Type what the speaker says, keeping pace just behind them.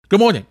Good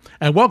morning,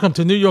 and welcome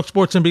to New York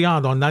Sports and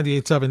Beyond on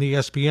 98.7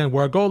 ESPN,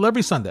 where our goal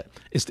every Sunday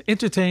is to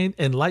entertain,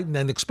 enlighten,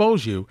 and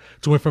expose you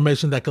to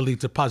information that can lead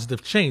to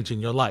positive change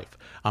in your life.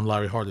 I'm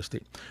Larry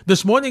Hardesty.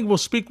 This morning, we'll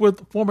speak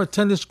with former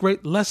tennis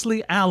great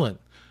Leslie Allen.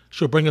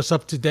 She'll bring us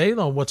up to date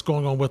on what's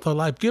going on with her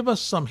life, give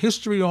us some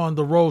history on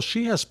the role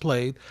she has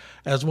played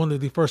as one of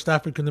the first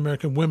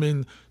African-American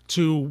women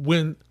to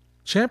win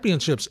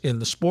championships in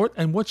the sport,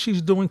 and what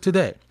she's doing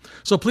today.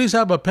 So please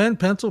have a pen,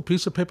 pencil,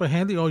 piece of paper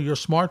handy, or your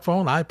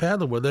smartphone,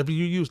 iPad, or whatever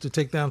you use to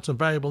take down some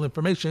valuable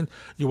information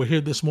you will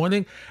hear this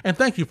morning. And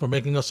thank you for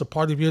making us a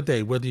part of your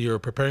day, whether you're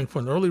preparing for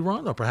an early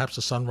run or perhaps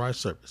a sunrise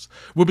service.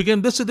 We'll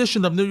begin this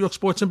edition of New York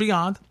Sports and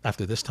Beyond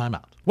after this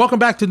timeout. Welcome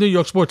back to New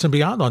York Sports and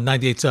Beyond on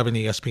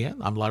 98.7 ESPN.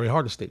 I'm Larry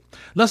Hardesty.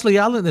 Leslie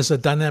Allen is a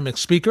dynamic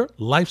speaker,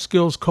 life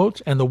skills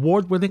coach, and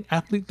award-winning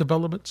athlete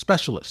development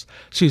specialist.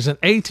 She's an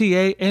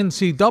ATA,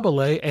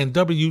 NCAA, and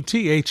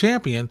WTA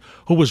champion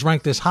who was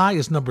ranked as high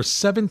as number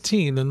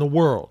 17 in the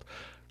world.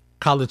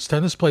 College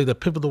tennis played a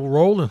pivotal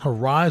role in her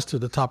rise to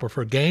the top of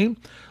her game.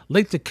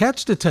 Late to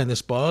catch the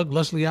tennis bug,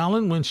 Leslie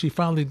Allen, when she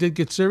finally did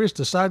get serious,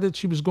 decided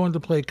she was going to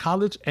play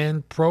college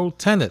and pro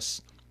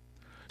tennis.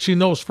 She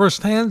knows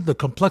firsthand the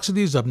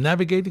complexities of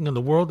navigating in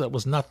a world that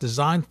was not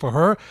designed for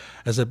her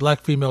as a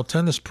black female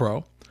tennis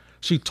pro.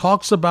 She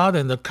talks about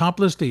and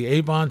accomplished the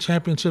Avon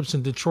Championships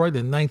in Detroit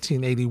in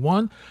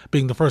 1981,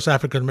 being the first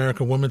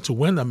African-American woman to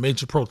win a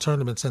major pro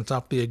tournament since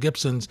Althea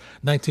Gibson's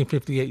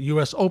 1958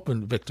 U.S.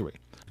 Open victory.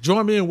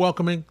 Join me in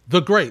welcoming the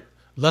great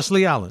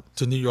Leslie Allen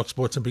to New York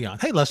Sports and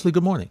Beyond. Hey, Leslie,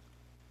 good morning.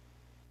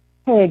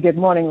 Hey, good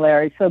morning,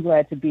 Larry. So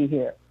glad to be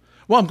here.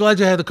 Well, I'm glad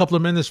you had a couple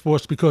of minutes for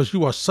us because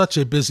you are such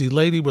a busy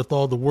lady with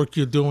all the work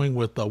you're doing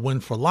with Win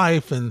for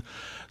Life and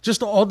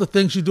just all the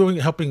things you're doing,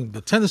 helping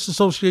the Tennis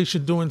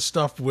Association, doing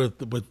stuff with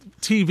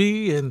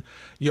TV and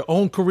your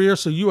own career.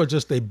 So you are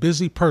just a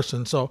busy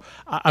person. So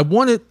I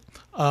wanted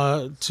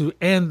to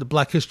end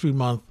Black History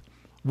Month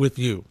with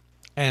you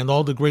and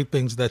all the great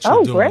things that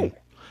you're doing. Great.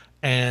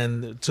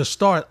 And to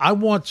start, I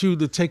want you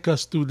to take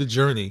us through the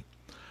journey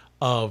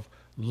of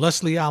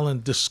Leslie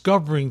Allen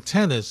discovering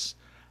tennis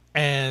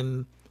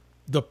and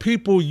the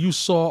people you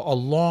saw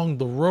along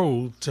the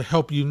road to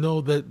help you know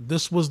that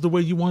this was the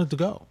way you wanted to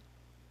go.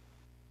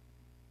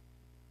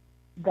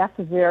 That's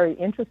a very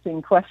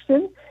interesting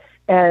question.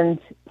 And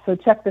so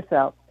check this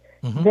out.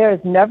 Mm-hmm. There is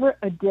never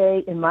a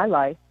day in my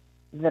life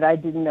that I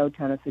didn't know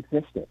tennis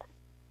existed.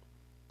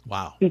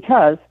 Wow.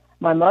 Because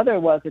my mother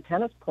was a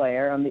tennis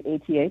player on the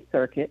ATA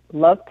circuit,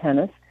 loved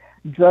tennis,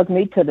 drug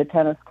me to the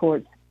tennis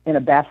courts in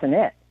a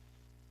bassinet.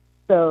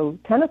 So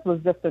tennis was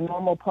just a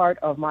normal part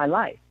of my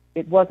life.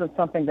 It wasn't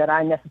something that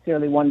I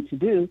necessarily wanted to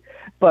do,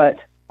 but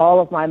all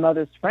of my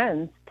mother's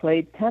friends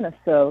played tennis,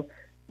 so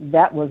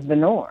that was the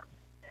norm.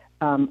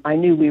 I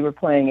knew we were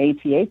playing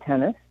ATA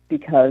tennis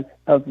because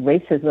of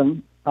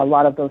racism. A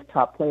lot of those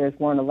top players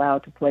weren't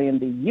allowed to play in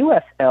the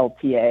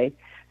USLPA.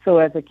 So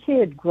as a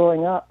kid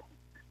growing up,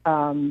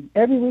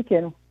 every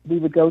weekend we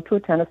would go to a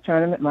tennis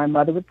tournament. My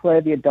mother would play,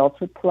 the adults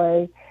would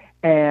play,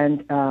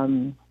 and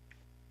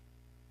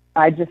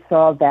I just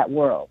saw that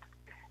world.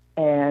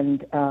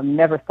 And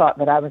never thought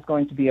that I was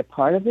going to be a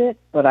part of it,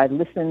 but I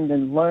listened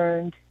and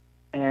learned,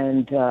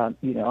 and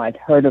I'd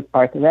heard of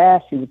Arthur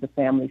Ashe. He was a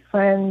family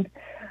friend.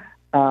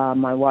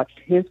 I watched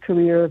his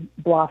career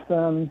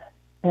blossom,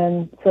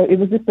 and so it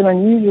was just an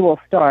unusual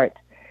start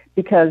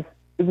because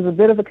it was a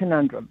bit of a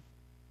conundrum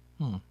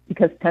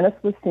because tennis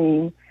was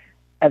seen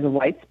as a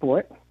white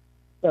sport.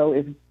 So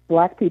if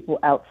black people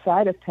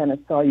outside of tennis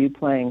saw you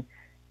playing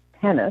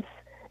tennis,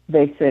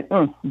 they said,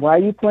 why are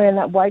you playing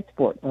that white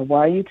sport? Or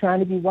why are you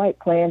trying to be white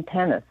playing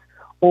tennis?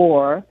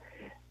 Or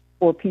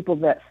people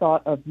that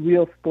thought of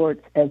real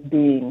sports as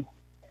being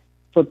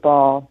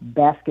football,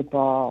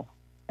 basketball,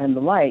 and the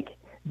like,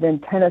 then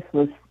tennis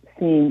was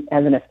seen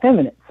as an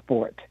effeminate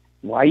sport.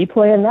 Why are you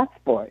playing that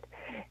sport?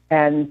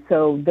 And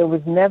so there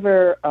was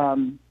never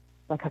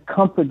like a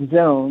comfort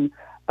zone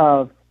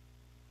of,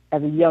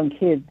 as a young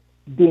kid,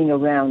 being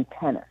around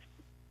tennis.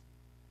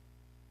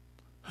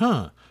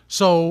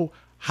 So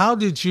how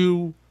did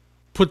you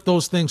put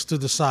those things to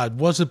the side?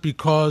 Was it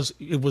because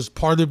it was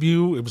part of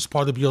you, it was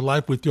part of your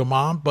life with your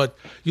mom? But,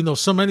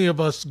 so many of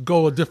us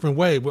go a different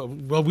way.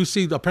 Well, we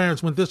see the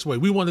parents went this way.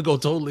 We want to go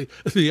totally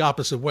the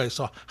opposite way.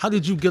 So how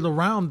did you get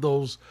around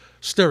those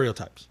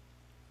stereotypes?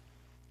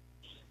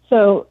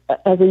 So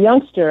as a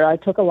youngster, I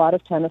took a lot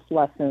of tennis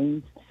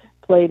lessons,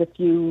 played a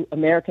few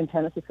American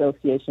Tennis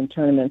Association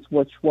tournaments,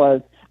 which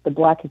was the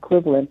black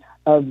equivalent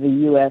of the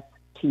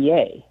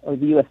USTA or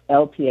the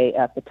USLPA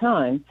at the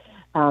time.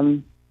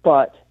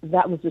 But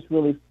that was just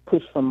really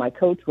pushed from my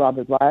coach,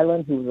 Robert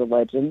Ryland, who was a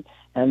legend,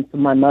 and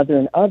from my mother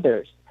and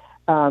others.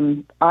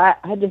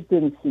 I just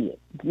didn't see it.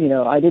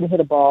 I didn't hit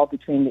a ball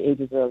between the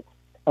ages of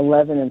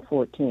 11 and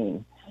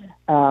 14.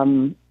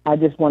 I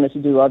just wanted to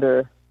do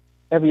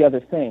every other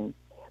thing.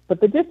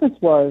 But the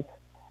difference was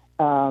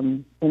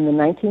in the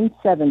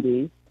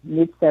 1970s,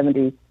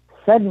 mid-70s,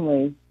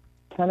 suddenly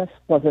tennis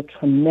was a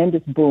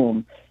tremendous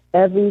boom.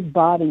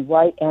 everybody,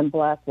 white and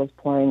black, was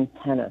playing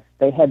tennis.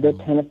 They had their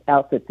tennis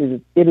outfits.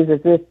 It is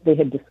as if they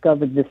had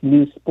discovered this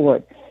new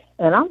sport.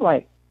 And I'm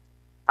like,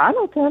 I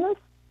know tennis.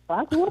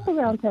 I grew up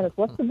around tennis.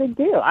 What's the big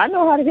deal? I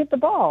know how to hit the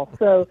ball.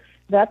 So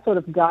that sort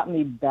of got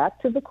me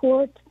back to the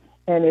court,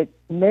 and it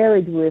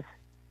married with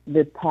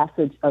the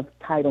passage of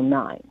Title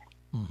IX.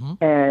 Mm-hmm.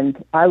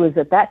 And I was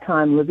at that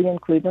time living in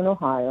Cleveland,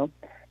 Ohio,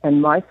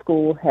 and my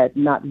school had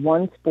not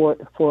one sport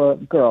for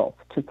girls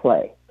to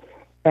play.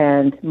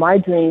 And my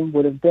dream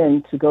would have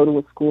been to go to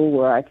a school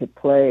where I could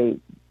play,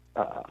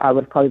 I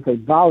would probably play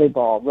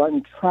volleyball,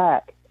 run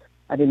track.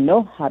 I didn't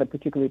know how to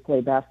particularly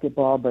play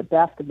basketball, but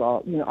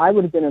basketball, I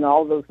would have been in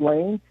all those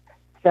lanes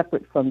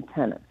separate from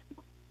tennis.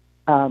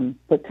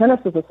 But tennis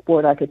was a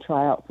sport I could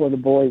try out for the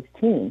boys'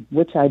 team,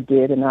 which I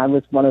did, and I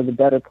was one of the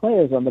better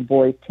players on the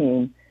boys'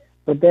 team.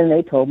 But then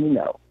they told me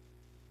no.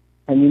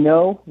 And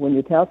when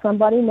you tell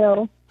somebody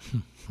no,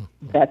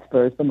 that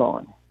spurs them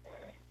on.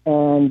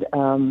 And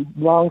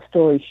long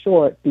story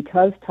short,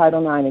 because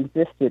Title IX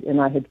existed and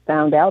I had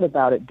found out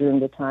about it during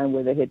the time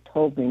where they had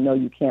told me, no,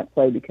 you can't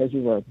play because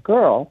you were a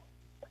girl,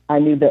 I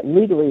knew that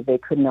legally they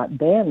could not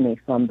ban me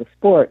from the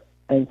sport.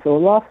 And so a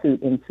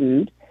lawsuit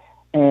ensued,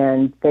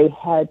 and they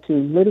had to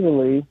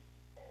literally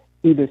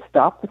either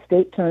stop the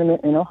state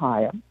tournament in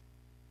Ohio,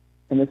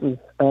 and this was,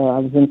 I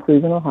was in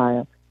Cleveland,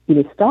 Ohio,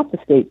 either stop the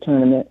state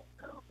tournament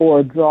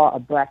or draw a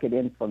bracket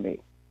in for me.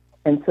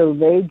 And so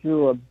they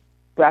drew a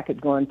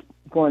bracket going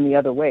the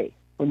other way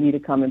for me to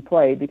come and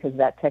play, because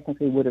that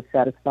technically would have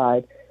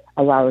satisfied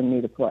allowing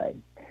me to play.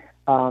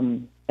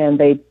 And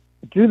they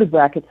drew the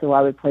bracket so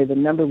I would play the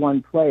number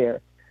one player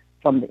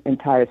from the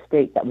entire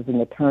state that was in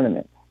the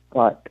tournament.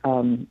 But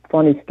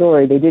funny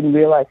story, they didn't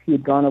realize he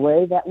had gone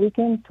away that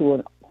weekend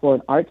for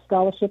an art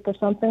scholarship or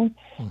something.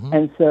 Mm-hmm.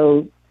 And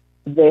so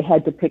they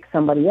had to pick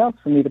somebody else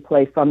for me to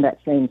play from that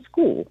same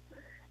school.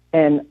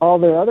 And all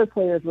their other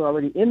players were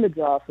already in the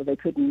draw, so they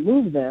couldn't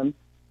move them.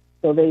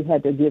 So they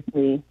had to give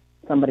me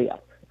somebody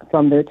else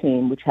from their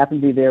team, which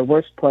happened to be their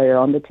worst player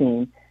on the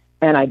team,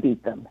 and I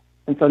beat them.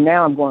 And so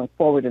now I'm going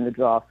forward in the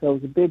draw. So it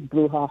was a big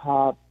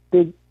brouhaha,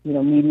 big,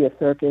 media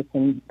circus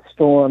and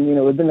storm. It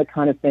would have been the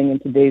kind of thing in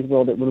today's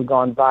world that would have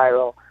gone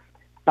viral.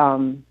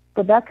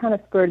 But that kind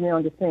of spurred me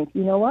on to think,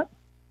 you know what?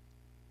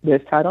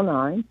 There's Title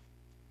IX.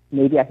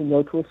 Maybe I can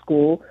go to a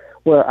school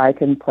where I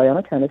can play on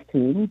a tennis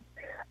team.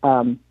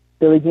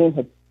 Billie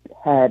Jean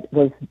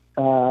was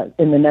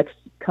in the next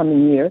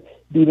coming year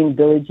beating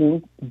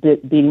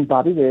beating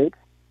Bobby Riggs,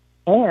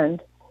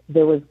 and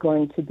there was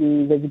going to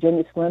be the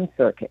Virginia Slim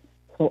circuit.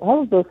 So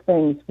all of those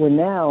things were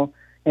now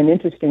an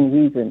interesting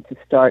reason to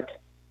start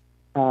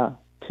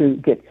to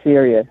get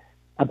serious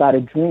about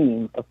a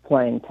dream of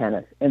playing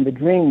tennis. And the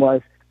dream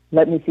was,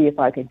 let me see if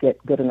I could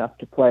get good enough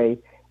to play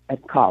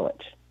at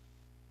college.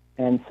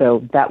 And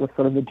so that was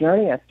sort of the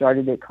journey. I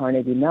started at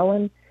Carnegie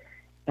Mellon.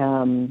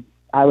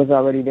 I was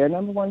already their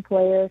number one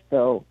player,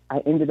 so I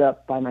ended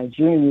up by my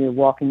junior year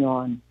walking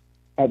on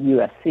at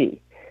USC.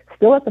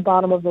 Still at the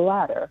bottom of the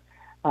ladder,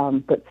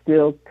 but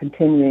still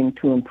continuing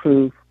to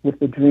improve with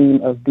the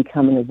dream of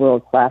becoming a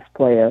world-class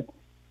player,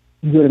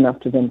 good enough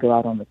to then go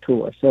out on the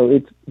tour. So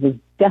it was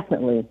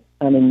definitely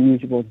an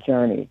unusual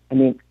journey. I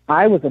mean,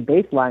 I was a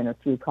baseliner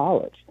through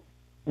college.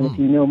 And if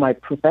you know my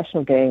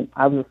professional game,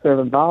 I was a serve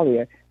and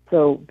volleyer.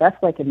 So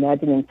that's like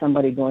imagining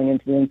somebody going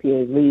into the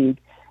NCAA league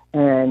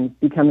and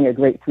becoming a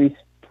great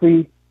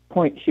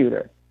three-point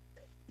shooter.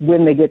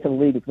 When they get to the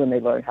league is when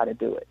they learn how to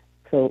do it.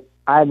 So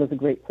I was a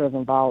great serve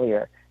and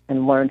volleyer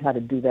and learned how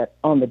to do that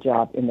on the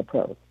job in the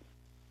pros.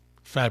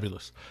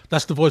 Fabulous.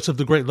 That's the voice of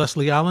the great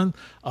Leslie Allen,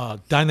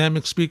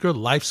 dynamic speaker,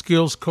 life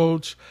skills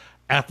coach,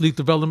 athlete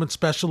development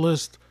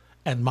specialist,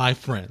 and my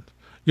friend.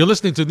 You're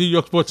listening to New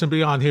York Sports and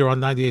Beyond here on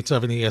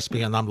 98.7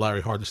 ESPN. I'm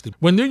Larry Hardesty.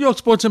 When New York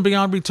Sports and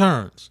Beyond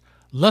returns,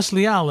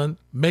 Leslie Allen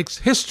makes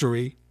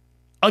history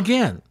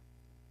again.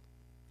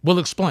 We'll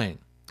explain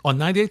on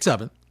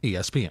 98.7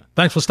 ESPN.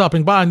 Thanks for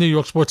stopping by New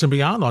York Sports and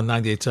Beyond on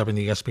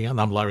 98.7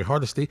 ESPN. I'm Larry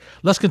Hardesty.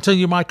 Let's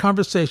continue my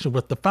conversation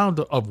with the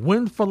founder of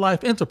Win for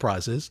Life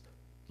Enterprises,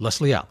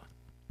 Leslie Allen.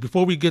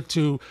 Before we get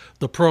to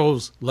the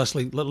pros,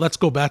 Leslie, let's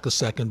go back a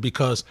second,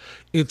 because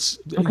it's,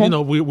 okay.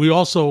 We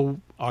also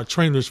are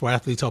trainers for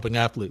athletes helping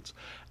athletes.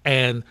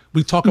 And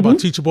we talk about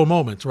teachable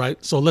moments,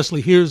 right? So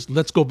Leslie,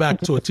 let's go back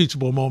to a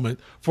teachable moment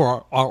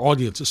for our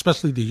audience,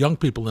 especially the young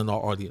people in our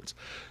audience.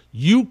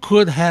 You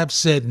could have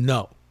said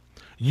no.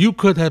 You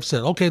could have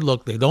said, okay,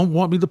 look, they don't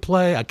want me to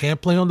play. I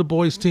can't play on the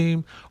boys'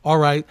 team. All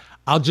right,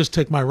 I'll just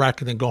take my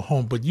racket and go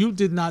home. But you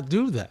did not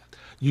do that.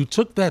 You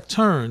took that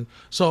turn.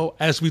 So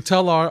as we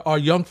tell our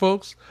young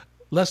folks,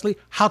 Leslie,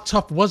 how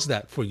tough was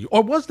that for you?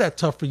 Or was that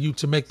tough for you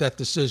to make that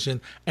decision?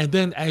 And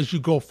then as you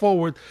go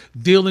forward,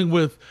 dealing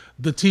with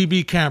the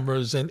TV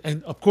cameras,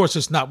 and of course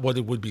it's not what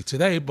it would be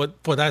today, but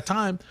for that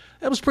time,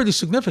 it was pretty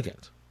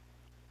significant.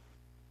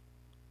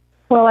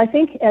 Well, I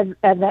think at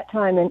that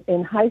time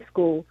in high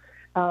school,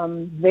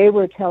 they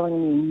were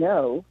telling me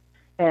no.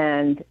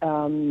 And,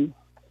 and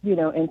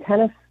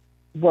tennis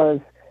was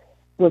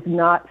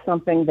not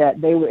something that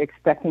they were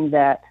expecting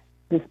that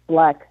this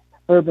black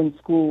urban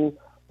school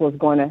was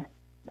going to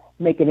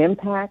make an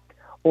impact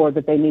or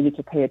that they needed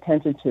to pay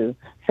attention to.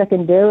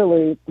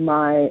 Secondarily,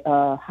 my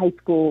high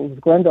school,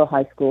 Glendale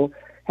High School,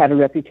 had a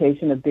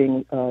reputation of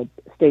being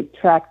state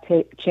track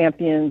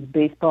champions,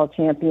 baseball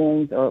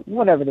champions, or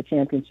whatever the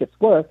championships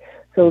were.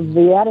 So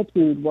the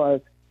attitude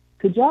was,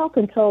 could y'all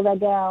control that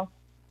gal?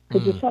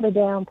 Could you shut her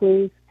down,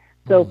 please?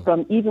 So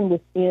from even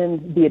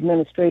within the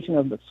administration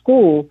of the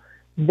school,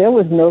 there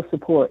was no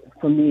support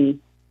for me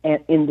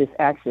in this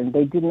action.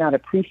 They did not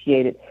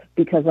appreciate it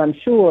because I'm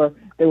sure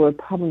there were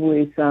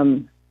probably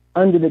some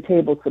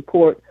under-the-table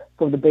support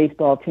for the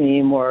baseball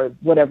team or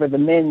whatever the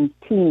men's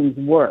teams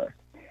were.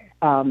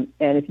 And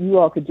if you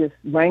all could just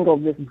wrangle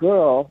this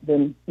girl,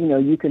 then,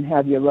 you can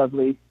have your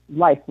lovely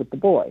life with the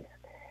boys.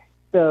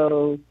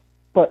 So,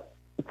 but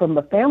from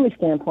a family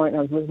standpoint,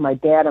 I was with my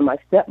dad and my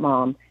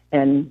stepmom,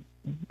 and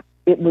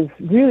it was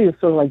really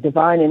sort of like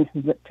divine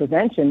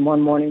intervention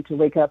one morning to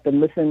wake up and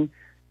listen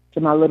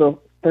to my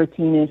little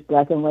 13-inch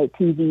black and white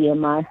TV in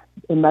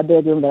my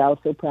bedroom that I was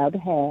so proud to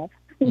have.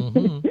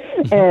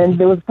 And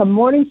there was a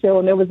morning show,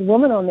 and there was a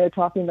woman on there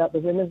talking about the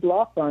Women's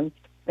Law Fund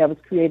that was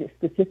created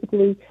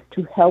specifically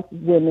to help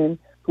women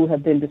who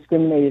have been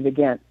discriminated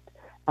against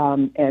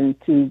and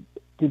to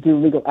do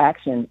legal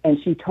action. And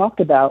she talked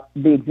about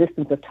the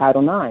existence of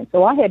Title IX.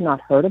 So I had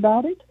not heard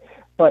about it,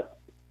 but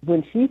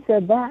when she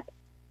said that,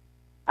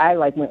 I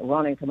went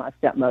running to my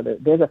stepmother.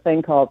 There's a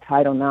thing called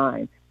Title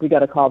IX. We got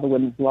to call the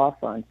Women's Law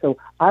Fund. So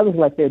I was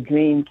like their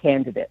dream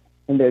candidate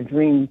and their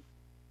dream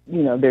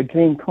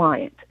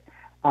client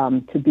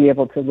to be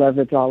able to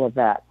leverage all of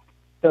that.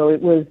 So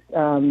it was,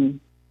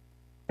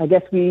 I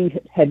guess we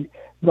had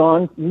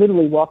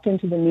literally walked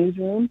into the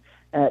newsroom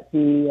at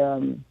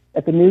the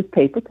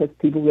newspaper, because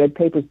people read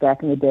papers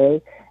back in the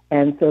day.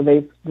 And so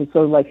they were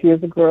sort of like,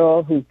 here's a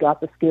girl who's got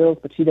the skills,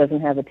 but she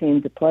doesn't have a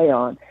team to play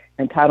on.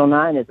 And Title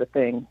IX is a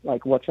thing,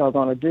 like, what y'all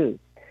going to do?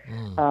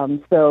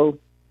 So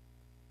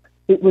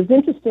it was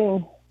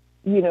interesting.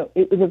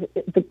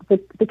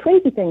 The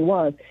crazy thing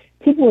was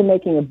people were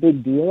making a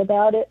big deal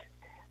about it,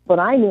 but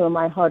I knew in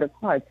my heart of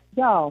hearts,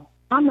 y'all,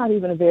 I'm not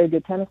even a very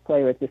good tennis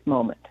player at this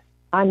moment.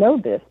 I know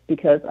this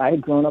because I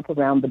had grown up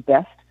around the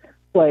best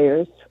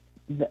players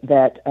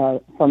that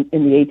from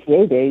in the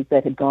ATA days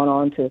that had gone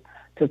on to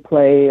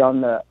play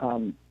on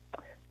the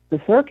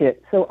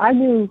circuit. So I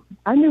knew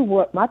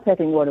what my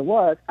pecking order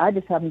was. I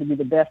just happened to be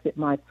the best at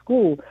my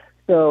school.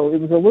 So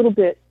it was a little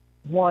bit,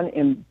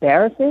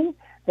 embarrassing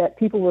that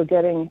people were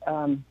getting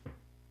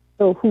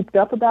so hooped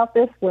up about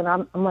this when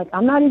I'm like,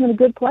 I'm not even a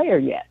good player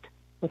yet,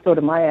 was sort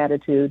of my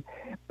attitude.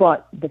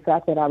 But the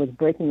fact that I was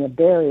breaking a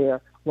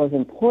barrier was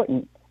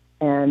important,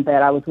 and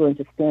that I was willing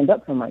to stand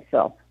up for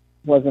myself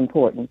was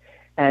important.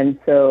 And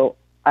so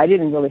I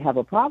didn't really have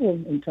a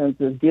problem in terms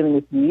of dealing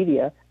with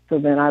media. So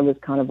then I was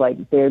kind of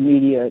like their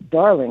media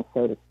darling,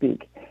 so to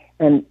speak.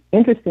 And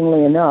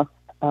interestingly enough,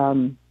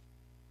 I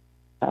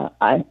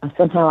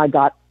somehow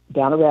got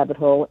down a rabbit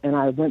hole, and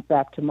I went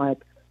back to my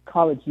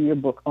college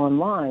yearbook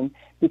online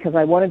because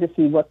I wanted to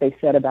see what they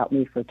said about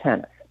me for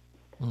tennis.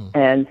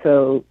 And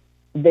so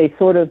they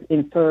sort of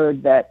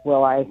inferred that,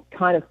 well, I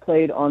kind of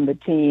played on the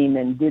team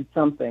and did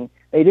something.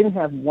 They didn't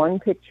have one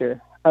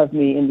picture of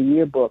me in the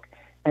yearbook.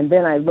 And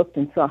then I looked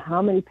and saw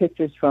how many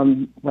pictures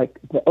from like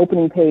the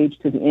opening page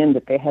to the end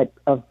that they had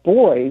of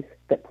boys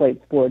that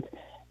played sports.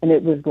 And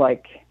it was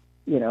like,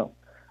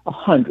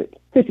 100.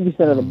 50%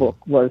 of the book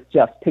was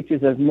just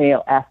pictures of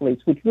male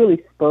athletes, which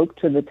really spoke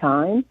to the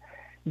time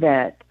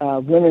that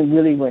women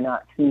really were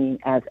not seen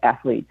as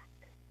athletes.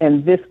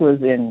 And this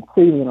was in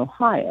Cleveland,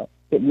 Ohio.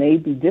 It may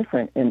be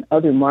different in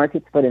other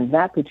markets, but in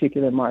that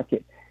particular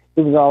market,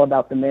 it was all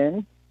about the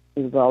men.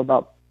 It was all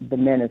about the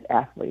men as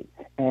athletes.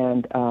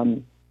 And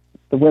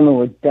the women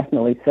were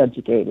definitely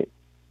subjugated.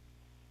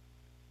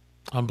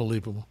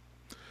 Unbelievable.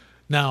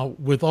 Now,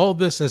 with all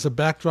this as a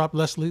backdrop,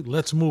 Leslie,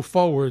 let's move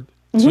forward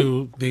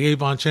to the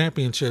Avon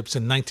Championships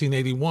in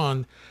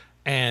 1981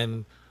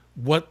 and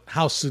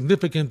how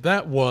significant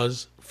that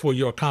was for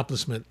your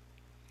accomplishment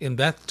in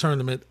that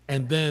tournament,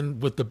 and then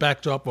with the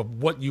backdrop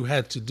of what you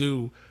had to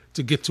do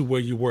to get to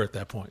where you were at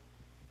that point.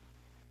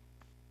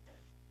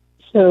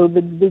 So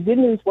the good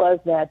news was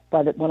that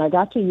when I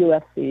got to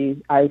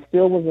USC, I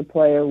still was a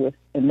player with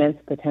immense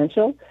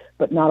potential,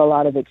 but not a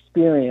lot of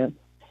experience.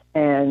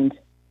 And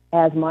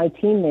as my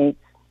teammates,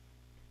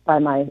 I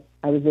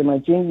was in my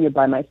junior year,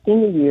 by my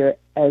senior year,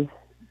 as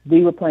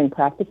we were playing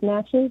practice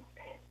matches,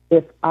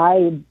 if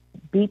I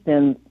beat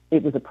them,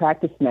 it was a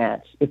practice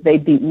match. If they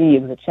beat me,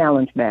 it was a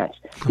challenge match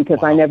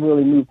because I never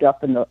really moved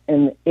up in the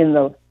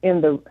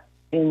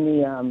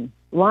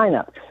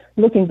lineup.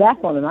 Looking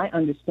back on it, I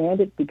understand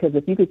it because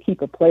if you could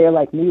keep a player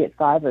like me at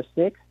 5 or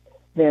 6,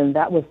 then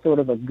that was sort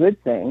of a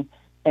good thing.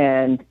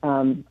 And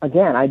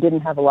again, I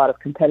didn't have a lot of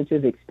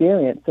competitive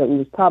experience, so it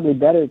was probably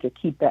better to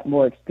keep that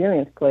more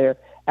experienced player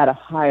at a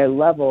higher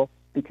level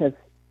because,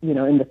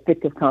 in the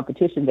thick of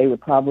competition, they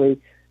would probably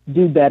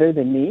do better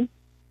than me.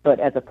 But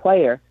as a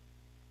player,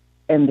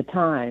 in the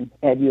time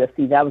at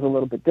USC, that was a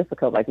little bit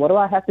difficult. Like, what do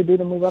I have to do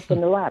to move up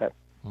in the ladder?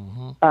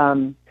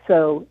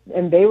 So,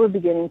 and they were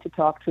beginning to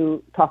talk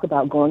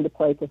about going to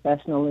play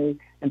professionally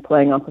and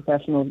playing on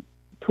professional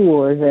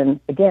tours. And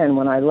again,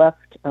 when I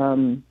left,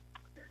 I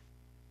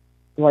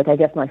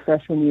guess my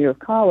freshman year of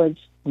college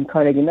in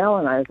Carnegie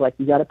Mellon, I was like,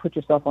 you got to put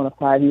yourself on a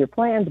 5-year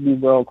plan to be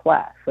world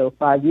class. So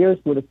 5 years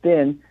would have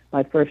been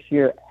my first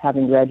year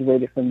having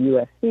graduated from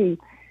USC.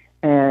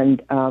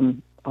 And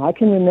I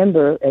can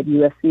remember at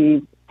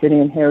USC sitting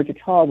in Heritage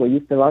Hall where you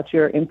fill out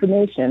your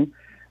information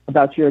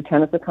about your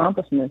tennis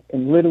accomplishments,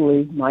 and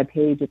literally my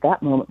page at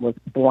that moment was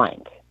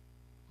blank.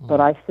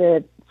 But I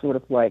said, sort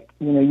of like,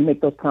 you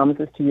make those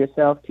promises to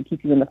yourself to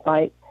keep you in the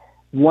fight.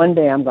 One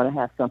day I'm going to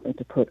have something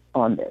to put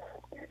on this.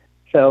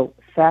 So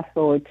fast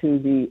forward to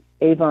the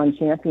Avon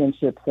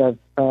Championships of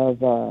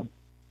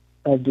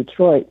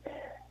Detroit.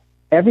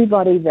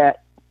 Everybody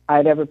that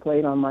I'd ever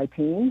played on my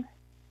team,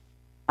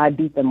 I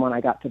beat them when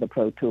I got to the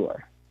Pro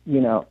Tour.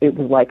 It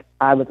was like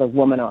I was a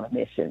woman on a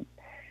mission.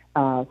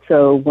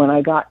 So when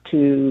I got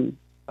to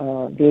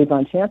the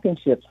Avon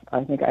Championships,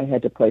 I think I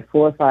had to play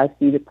 4 or 5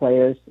 seeded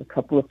players, a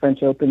couple of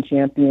French Open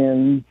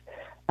champions.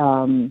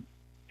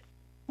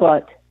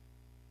 But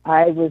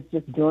I was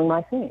just doing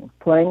my thing,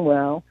 playing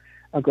well,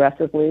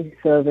 aggressively,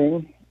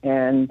 serving.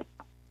 And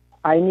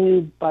I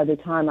knew by the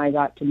time I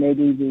got to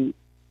maybe the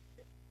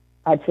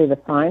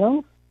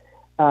finals,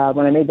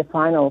 when I made the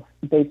finals,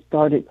 they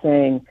started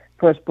saying,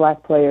 first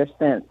black player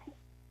since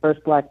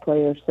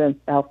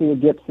Althea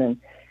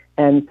Gibson.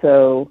 And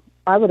so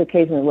I would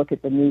occasionally look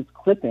at the news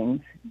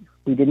clippings.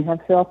 We didn't have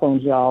cell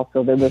phones, y'all,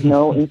 so there was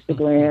no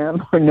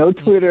Instagram or no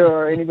Twitter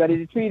or anybody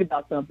to tweet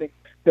about something.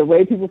 The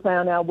way people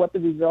found out what the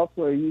results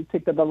were, you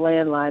picked up a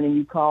landline and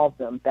you called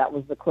them. That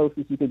was the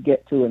closest you could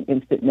get to an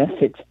instant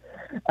message.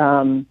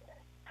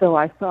 So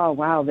I saw,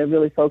 wow, they're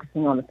really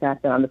focusing on the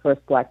fact that I'm the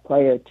first black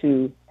player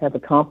to have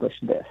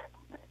accomplished this.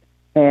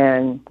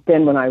 And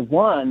then when I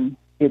won,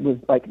 it was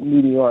like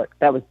meteoric.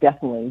 That was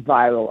definitely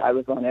viral. I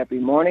was on every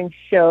morning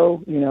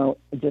show,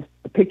 just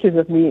the pictures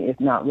of me, if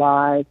not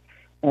live.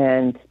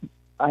 And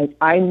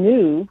I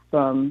knew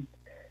from,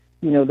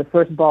 the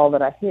first ball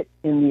that I hit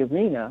in the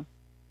arena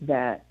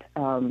that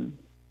I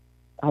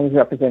was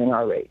representing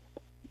our race.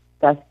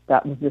 That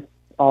was just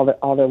all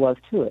there was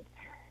to it.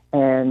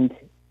 And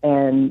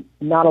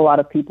not a lot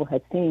of people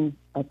had seen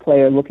a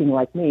player looking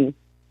like me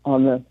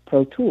on the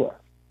Pro Tour,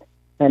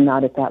 and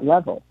not at that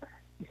level.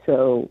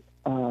 So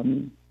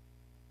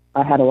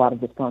I had a lot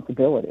of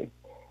responsibility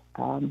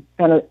and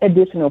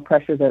additional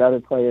pressure that other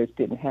players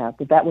didn't have.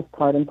 But that was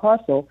part and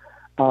parcel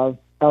of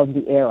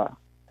the era,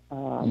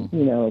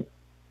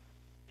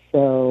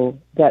 So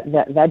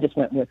that just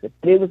went with it.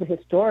 But it was a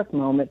historic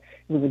moment.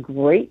 It was a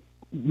great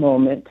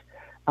moment.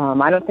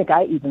 I don't think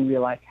I even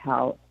realized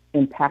how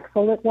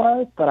impactful it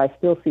was, but I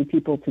still see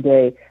people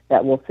today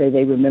that will say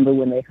they remember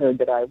when they heard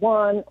that I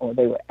won, or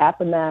they were at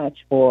the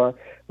match, or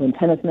when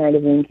Tennis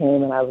Magazine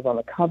came and I was on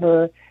the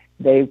cover.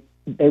 They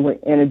were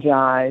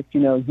energized.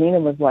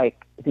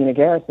 Zina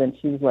Garrison,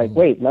 she was like,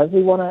 wait,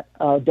 Leslie won a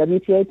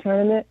WTA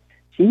tournament?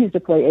 She used to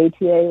play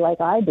ATA like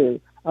I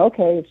do.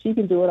 Okay, if she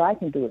can do it, I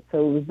can do it.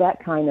 So it was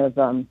that kind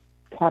of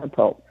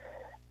catapult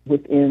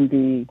within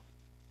the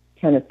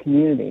tennis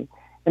community.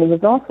 And it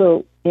was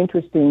also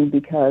interesting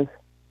because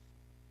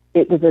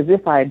it was as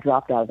if I had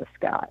dropped out of the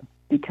sky,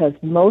 because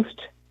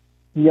most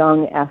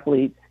young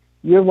athletes,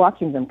 you're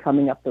watching them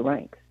coming up the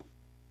ranks,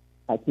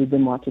 like we've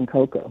been watching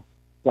Coco,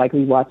 like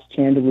we watched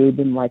Chanda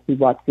Rubin, like we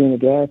watched Zina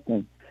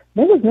Garrison.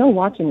 There was no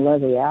watching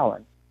Leslie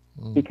Allen,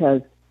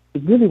 because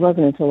it really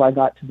wasn't until I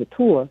got to the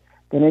tour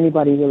that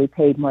anybody really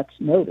paid much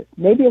notice.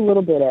 Maybe a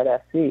little bit at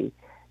SC.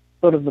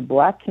 Sort of the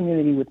black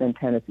community within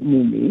tennis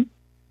knew me,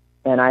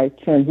 and I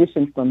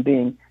transitioned from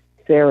being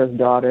Sarah's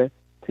daughter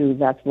to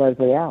that's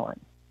Leslie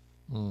Allen.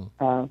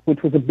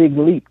 Which was a big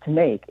leap to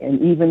make.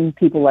 And even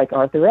people like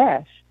Arthur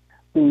Ashe,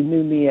 who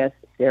knew me as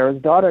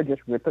Sarah's daughter,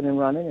 just ripping and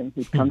running, and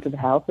he'd come to the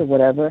house or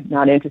whatever,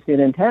 not interested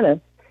in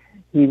tennis,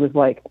 he was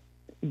like,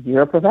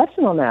 you're a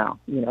professional now.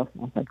 I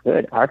was like,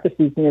 good. Arthur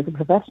sees me as a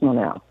professional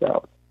now.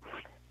 So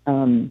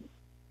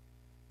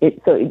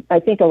I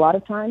think a lot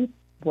of times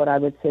what I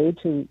would say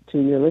to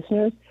your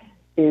listeners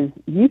is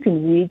you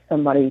can read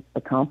somebody's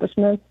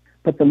accomplishments,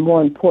 but the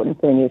more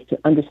important thing is to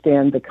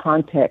understand the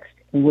context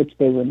in which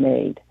they were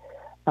made.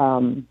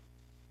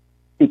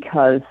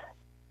 Because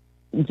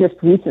just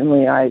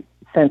recently I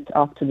sent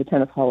off to the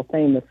Tennis Hall of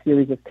Fame a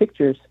series of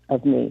pictures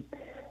of me.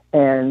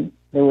 And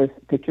there was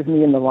a picture of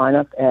me in the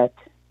lineup at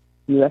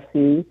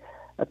USC,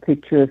 a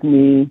picture of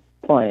me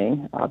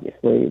playing,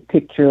 obviously, a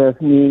picture of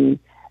me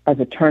as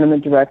a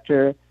tournament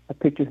director, a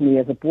picture of me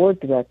as a board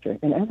director.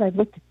 And as I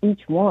looked at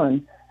each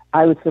one,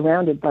 I was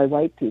surrounded by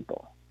white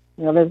people.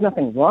 There's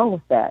nothing wrong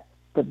with that,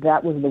 but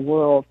that was the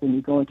world when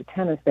you go into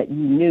tennis that you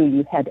knew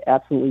you had to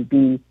absolutely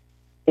be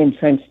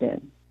entrenched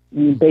in.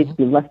 You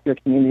basically left your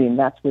community, and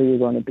that's where you're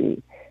going to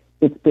be.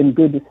 It's been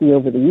good to see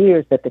over the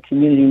years that the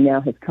community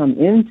now has come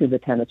into the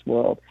tennis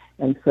world,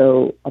 and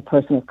so a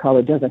person of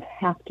color doesn't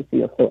have to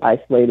feel so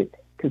isolated,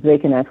 because they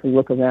can actually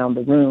look around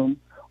the room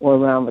or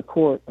around the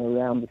court or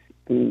around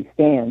the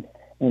stand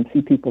and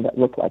see people that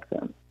look like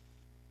them.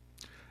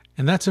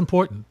 And that's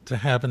important to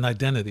have an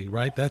identity,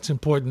 right? That's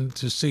important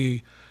to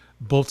see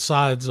both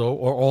sides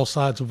or all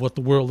sides of what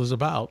the world is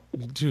about,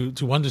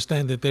 to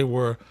understand that they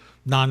were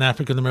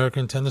non-African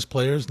American tennis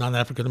players,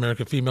 non-African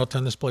American female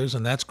tennis players,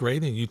 and that's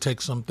great. And you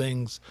take some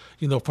things,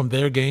 from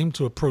their game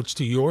to approach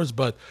to yours.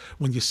 But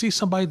when you see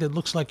somebody that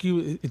looks like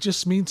you, it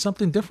just means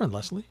something different,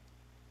 Leslie.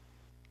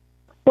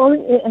 Well,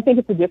 I think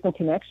it's a different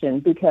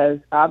connection because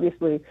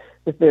obviously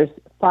if there's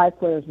 5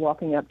 players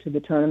walking up to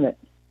the tournament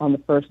on the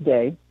first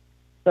day,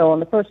 so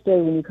on the first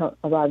day when you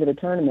arrive at a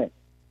tournament,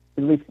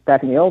 at least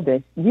back in the old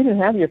days, you didn't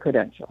have your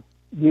credential.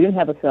 You didn't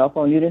have a cell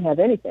phone. You didn't have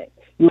anything.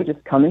 You would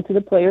just come into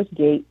the player's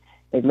gate.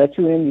 They'd let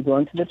you in. You go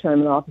into the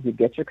tournament office. You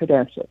get your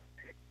credentials.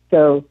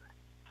 So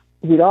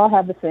we'd all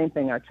have the same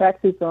thing. Our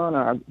tracksuits on,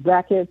 our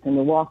rackets, and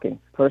we're walking.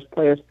 First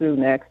player's through,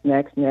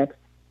 next.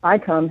 I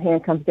come,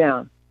 hand comes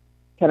down.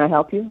 Can I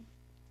help you?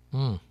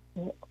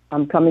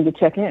 I'm coming to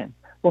check in.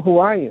 Well, who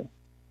are you?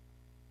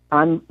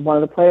 I'm one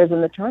of the players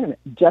in the tournament,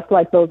 just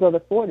like those other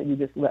 4 that you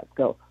just let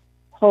go.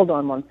 Hold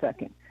on 1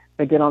 second.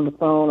 They get on the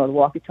phone or the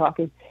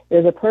walkie-talkie.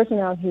 There's a person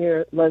out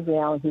here, Leslie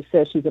Allen, who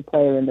says she's a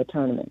player in the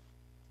tournament.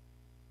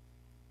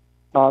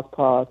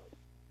 Pause.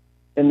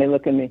 Then they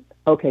look at me.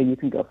 Okay, you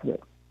can go through.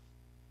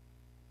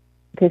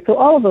 Okay, so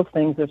all of those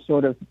things are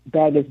sort of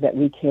baggage that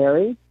we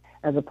carry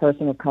as a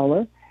person of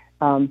color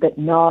that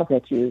gnaws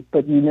at you,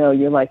 but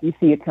you're like, you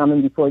see it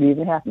coming before it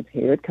even happens.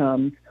 Here it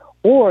comes.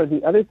 Or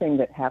the other thing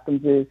that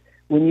happens is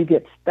when you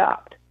get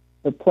stopped,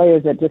 the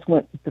players that just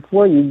went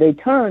before you, they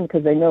turn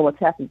because they know what's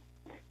happening.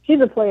 She's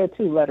a player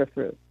too, let her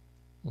through.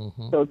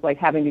 Mm-hmm. So it's like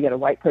having to get a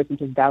white person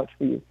to vouch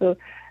for you. So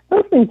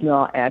those things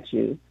gnaw at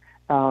you.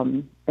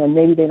 And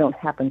maybe they don't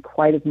happen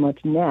quite as much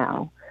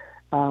now.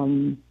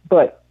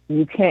 But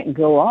you can't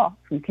go off.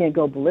 You can't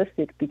go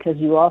ballistic because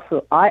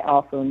I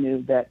also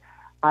knew that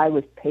I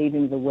was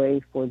paving the way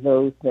for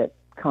those that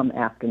come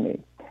after me.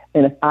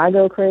 And if I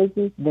go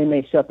crazy, they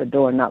may shut the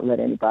door and not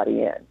let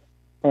anybody in.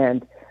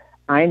 And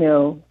I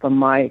know from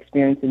my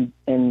experience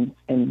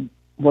in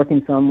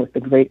working some with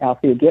the great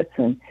Althea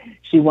Gibson,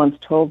 she once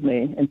told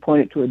me and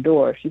pointed to a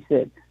door. She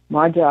said,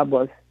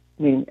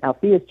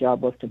 Althea's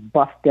job was to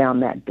bust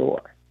down that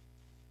door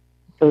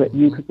so that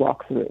you could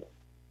walk through.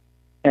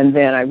 And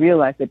then I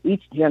realized that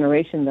each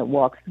generation that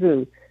walks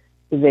through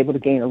is able to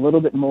gain a little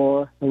bit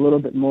more, a little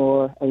bit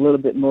more, a little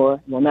bit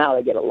more. Well, now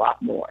they get a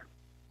lot more.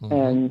 Mm-hmm.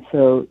 And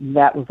so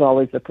that was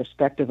always the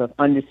perspective of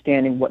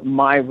understanding what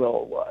my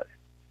role was,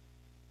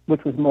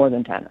 which was more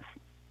than tennis.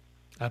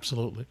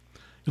 Absolutely.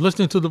 You're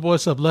listening to the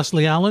voice of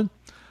Leslie Allen,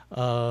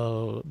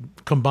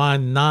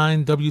 combined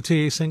 9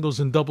 WTA singles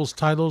and doubles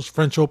titles,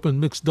 French Open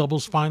mixed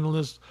doubles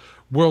finalist,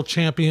 world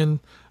champion,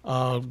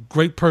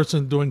 great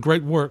person doing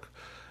great work.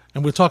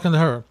 And we're talking to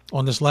her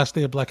on this last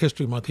day of Black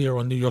History Month here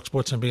on New York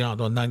Sports and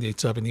Beyond on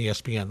 98.7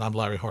 ESPN. I'm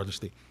Larry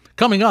Hardesty.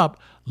 Coming up,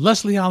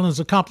 Leslie Allen's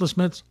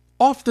accomplishments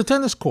off the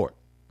tennis court.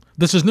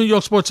 This is New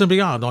York Sports and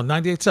Beyond on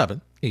 98.7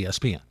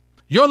 ESPN.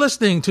 You're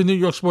listening to New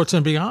York Sports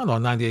and Beyond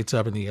on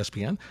 98.7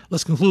 ESPN.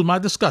 Let's conclude my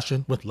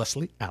discussion with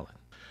Leslie Allen.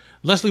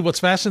 Leslie, what's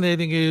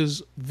fascinating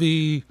is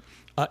the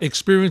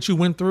experience you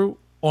went through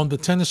on the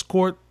tennis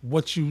court,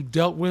 what you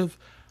dealt with,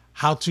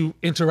 how to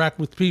interact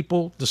with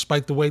people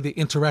despite the way they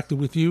interacted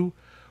with you,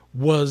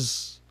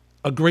 was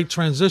a great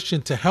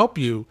transition to help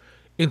you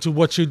into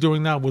what you're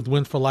doing now with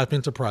Win for Life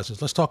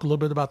Enterprises. Let's talk a little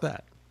bit about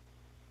that.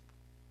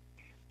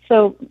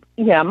 So,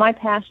 my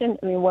passion,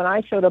 when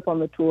I showed up on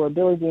the tour,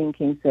 Billie Jean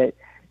King said,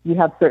 you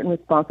have certain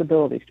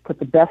responsibilities to put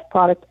the best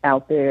product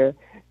out there,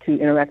 to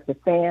interact with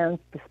the fans,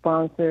 the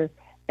sponsor,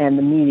 and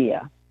the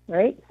media,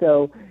 right?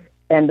 So,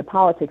 and the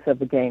politics of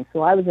the game.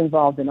 So I was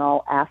involved in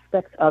all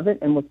aspects of it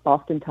and was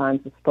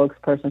oftentimes the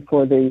spokesperson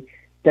for the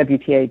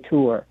WTA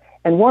tour.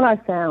 And what I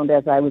found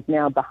as I was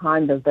now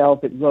behind the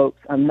velvet ropes,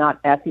 I'm not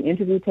at the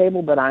interview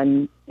table, but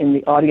I'm in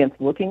the audience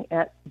looking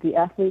at the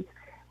athletes,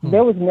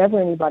 there was never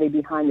anybody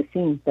behind the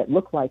scenes that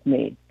looked like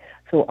me.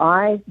 So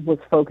I was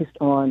focused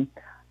on,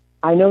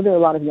 I know there are a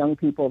lot of young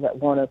people that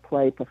want to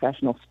play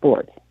professional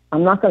sports.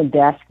 I'm not going to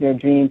dash their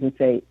dreams and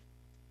say,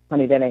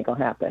 honey, that ain't going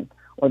to happen,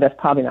 or that's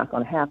probably not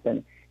going to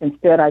happen.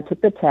 Instead, I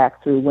took the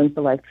tack through Win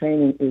for Life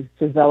training is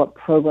to develop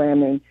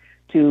programming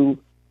to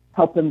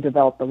help them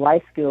develop the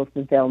life skills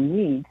that they'll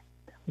need,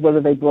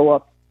 whether they grow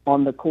up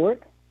on the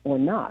court or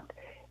not.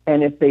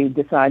 And if they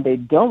decide they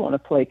don't want to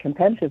play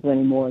competitively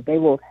anymore, they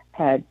will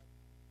have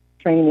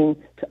training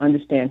to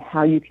understand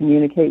how you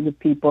communicate with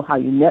people, how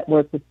you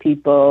network with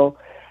people,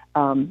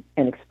 and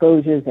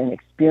exposures and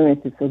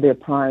experiences so they're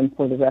primed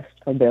for the rest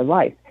of their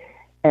life.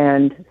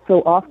 And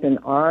so often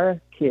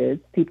our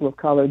kids, people of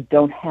color,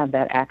 don't have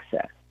that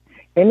access.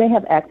 They may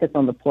have access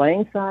on the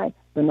playing side,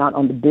 but not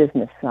on the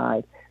business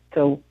side.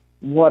 So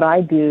what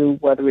I do,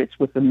 whether it's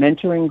with a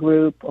mentoring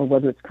group or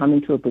whether it's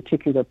coming to a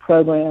particular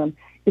program,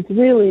 it's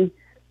really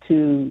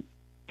to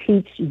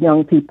teach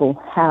young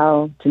people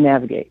how to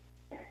navigate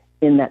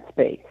in that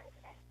space,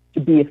 to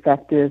be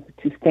effective,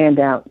 to stand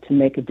out, to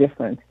make a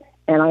difference.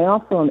 And I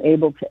also am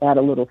able to add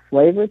a little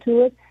flavor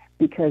to it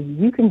because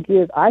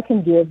I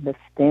can give the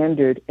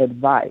standard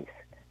advice,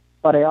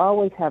 But I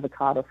always have a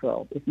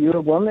codicil. If you're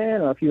a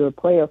woman or if you're a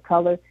player of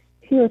color,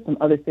 here are some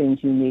other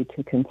things you need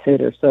to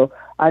consider. So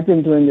I've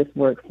been doing this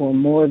work for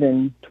more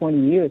than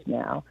 20 years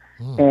now.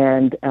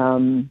 And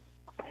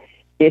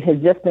it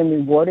has just been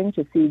rewarding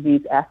to see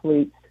these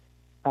athletes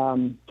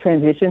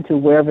transition to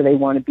wherever they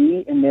want to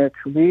be in their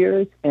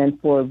careers, and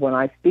for when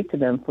I speak to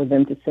them, for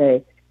them to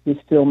say, you're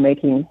still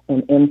making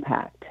an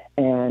impact.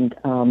 And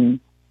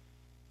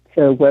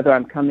so whether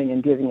I'm coming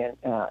and giving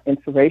an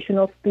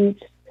inspirational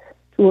speech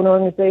to an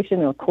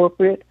organization or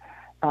corporate,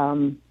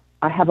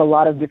 I have a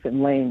lot of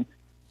different lanes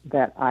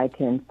that I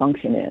can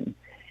function in.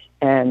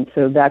 And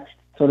so that's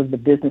sort of the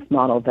business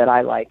model that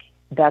I like.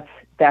 That's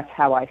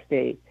how I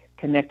stay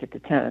connected to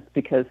tennis,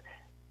 because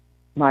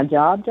my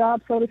job,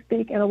 so to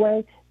speak, in a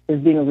way, is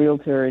being a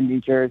realtor in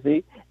New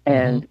Jersey,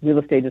 and real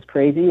estate is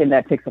crazy, and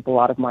that takes up a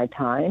lot of my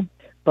time.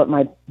 But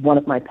one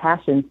of my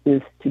passions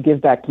is to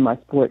give back to my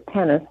sport,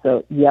 tennis.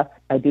 So yes,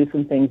 I do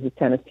some things with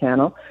Tennis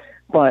Channel,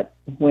 but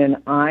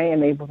when I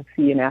am able to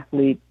see an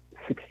athlete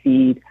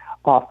succeed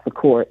off the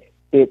court,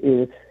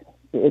 it's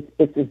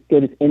as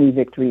good as any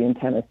victory in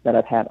tennis that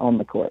I've had on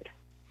the court.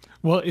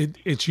 Well,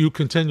 it's you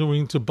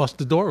continuing to bust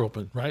the door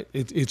open, right?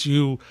 It's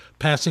you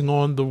passing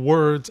on the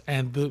words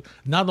and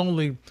not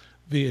only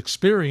the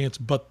experience,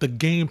 but the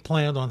game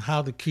plan on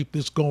how to keep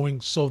this going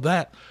so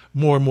that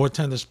more and more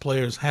tennis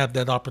players have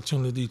that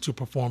opportunity to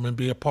perform and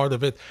be a part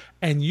of it,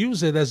 and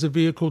use it as a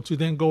vehicle to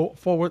then go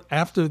forward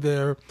after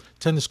their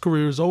tennis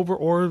career is over,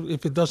 or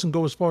if it doesn't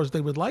go as far as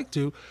they would like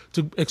to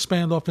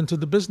expand off into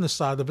the business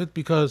side of it.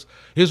 Because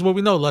here's what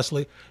we know,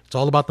 Leslie, it's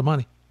all about the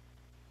money.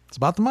 It's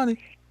about the money.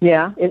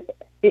 Yeah.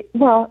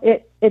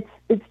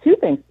 It's two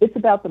things. It's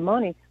about the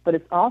money, but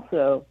it's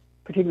also,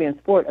 particularly in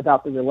sport,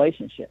 about the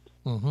relationships.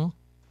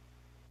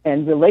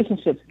 And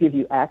relationships give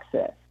you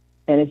access.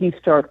 And if you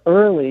start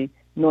early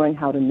knowing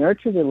how to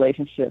nurture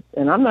relationships,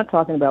 and I'm not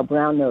talking about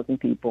brown-nosing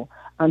people,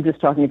 I'm just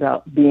talking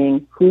about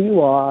being who you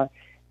are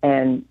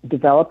and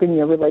developing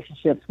your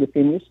relationships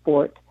within your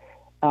sport,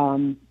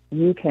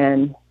 you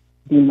can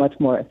be much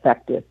more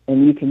effective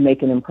and you can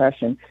make an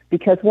impression.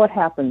 Because what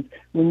happens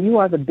when you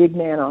are the big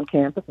man on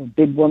campus or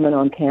big woman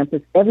on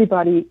campus,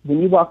 everybody,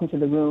 when you walk into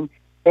the room,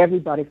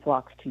 everybody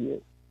flocks to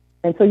you.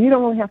 And so you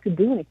don't really have to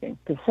do anything,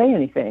 to say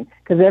anything,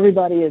 because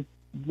everybody is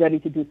ready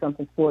to do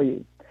something for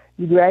you.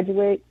 You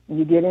graduate,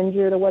 you get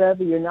injured or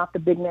whatever, you're not the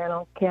big man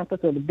on campus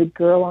or the big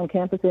girl on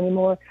campus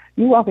anymore.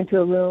 You walk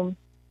into a room,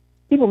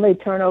 people may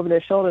turn over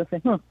their shoulder and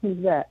say,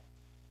 who's that?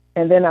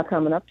 And they're not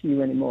coming up to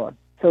you anymore.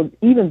 So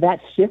even that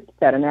shift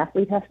that an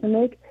athlete has to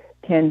make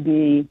can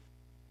be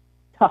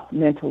tough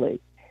mentally.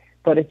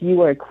 But if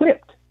you are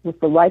equipped with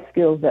the life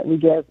skills that we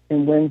get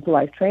in Wins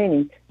Life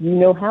Training, you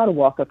know how to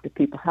walk up to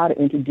people, how to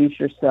introduce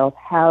yourself,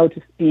 how to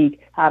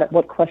speak,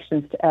 what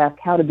questions to ask,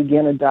 how to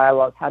begin a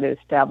dialogue, how to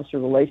establish a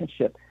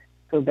relationship,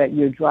 so that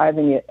you're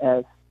driving it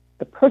as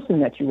the person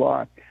that you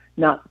are,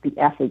 not the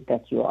athlete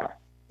that you are.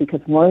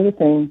 Because one of the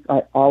things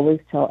I always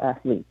tell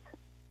athletes,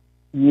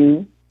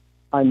 you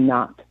are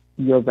not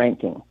your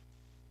ranking.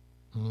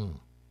 And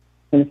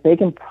if they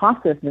can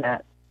process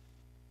that,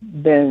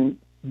 then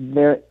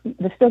there's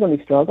still going to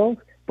be struggles,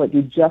 but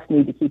you just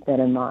need to keep that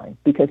in mind,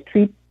 because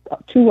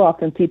too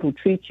often people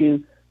treat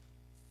you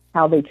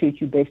how they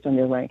treat you based on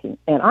your ranking.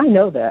 And I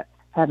know that,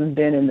 having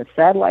been in the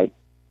satellite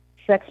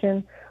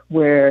section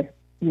where,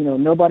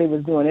 nobody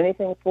was doing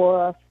anything for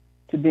us,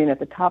 to being at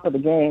the top of the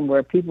game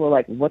where people were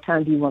like, what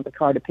time do you want the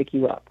car to pick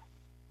you up?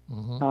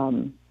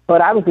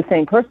 But I was the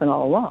same person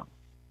all along.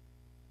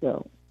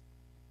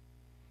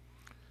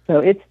 So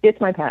it's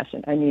my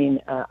passion. I mean,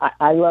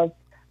 I love,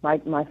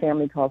 my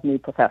family calls me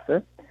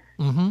professor.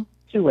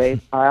 Two ways.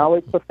 I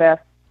always profess,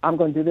 I'm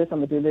going to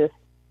do this,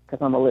 because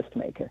I'm a list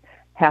maker.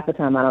 Half the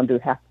time I don't do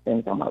half the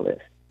things on my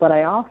list. But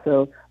I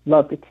also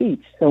love to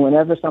teach. So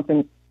whenever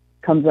something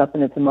comes up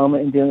and it's a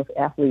moment in dealing with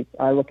athletes,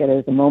 I look at it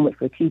as a moment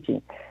for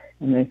teaching.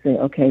 And they say,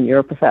 okay, you're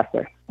a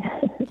professor.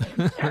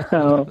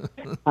 So,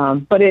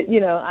 but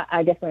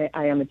I guess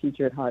I am a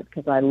teacher at heart,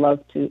 because I love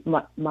to,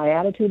 my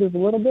attitude is a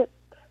little bit,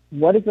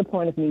 what is the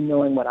point of me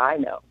knowing what I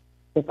know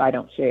if I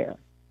don't share?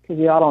 Because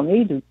y'all don't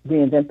need to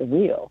reinvent the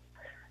wheel.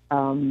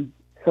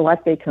 So I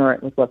stay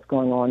current with what's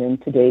going on in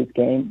today's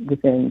game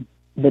within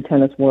the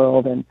tennis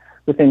world and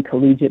within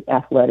collegiate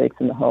athletics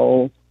and the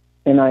whole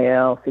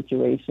NIL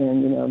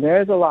situation.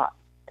 There's a lot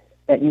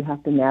that you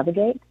have to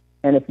navigate.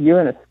 And if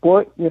you're in a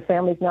sport your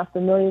family's not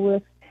familiar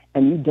with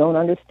and you don't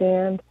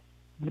understand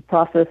the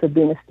process of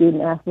being a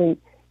student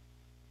athlete,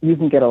 you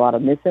can get a lot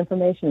of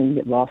misinformation and you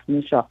get lost in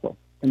the shuffle.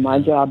 And my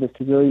job is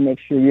to really make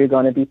sure you're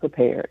going to be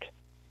prepared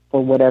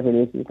for whatever it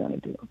is you're going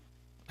to do.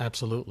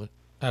 Absolutely.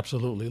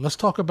 Absolutely. Let's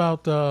talk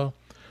about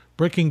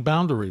breaking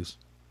boundaries.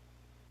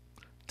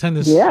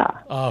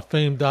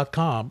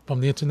 Tennisfame.com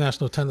from the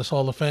International Tennis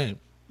Hall of Fame.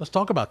 Let's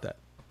talk about that.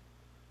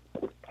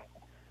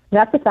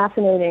 That's a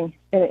fascinating,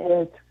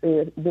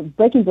 the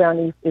Breaking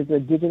Boundaries is a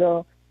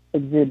digital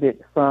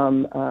exhibit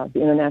from the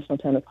International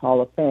Tennis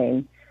Hall of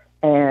Fame.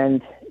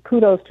 And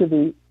kudos to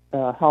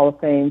the Hall of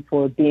Fame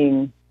for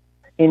being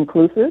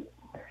inclusive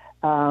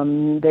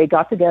They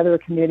got together a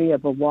committee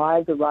of a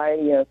wide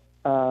variety of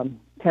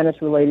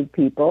tennis-related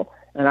people,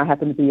 and I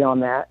happened to be on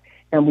that.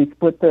 And we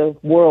split the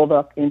world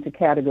up into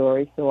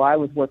categories. So I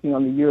was working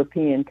on the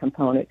European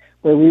component,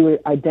 where we were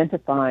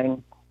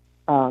identifying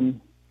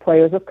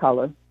players of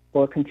color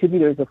or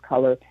contributors of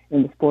color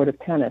in the sport of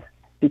tennis,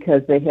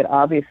 because they had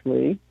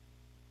obviously,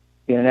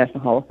 the International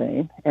Hall of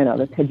Fame and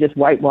others, had just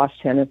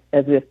whitewashed tennis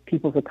as if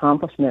people's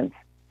accomplishments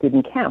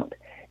didn't count.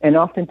 And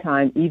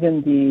oftentimes,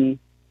 even the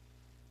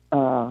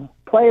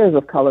players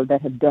of color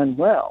that have done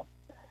well,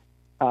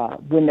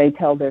 when they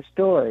tell their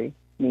story,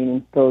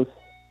 meaning those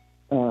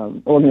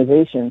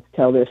organizations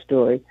tell their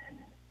story,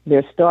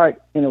 their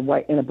start in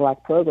a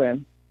black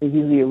program is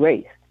usually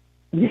erased,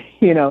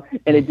 and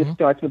it just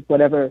starts with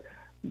whatever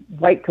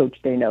white coach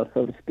they know,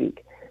 so to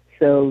speak.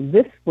 So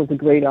this was a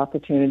great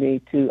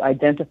opportunity to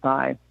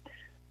identify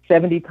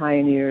 70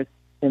 pioneers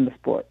in the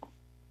sport.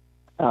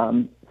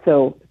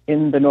 So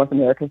in the North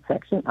American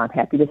section, I'm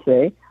happy to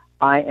say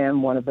I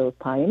am one of those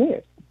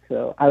pioneers.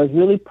 So I was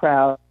really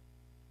proud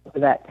for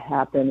that to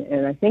happen.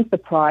 And I think the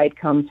pride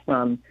comes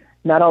from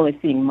not only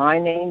seeing my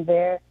name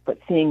there, but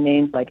seeing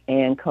names like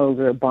Ann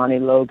Koger, Bonnie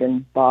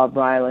Logan, Bob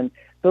Ryland.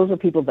 Those were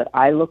people that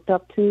I looked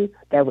up to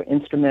that were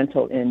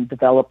instrumental in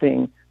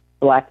developing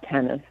black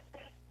tennis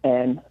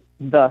and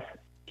thus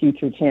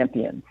future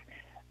champions.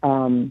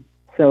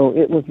 So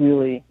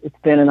it's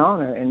been an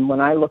honor. And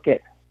when I look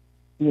at,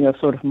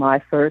 sort of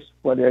my first,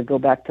 whether I go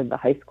back to the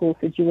high school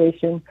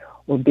situation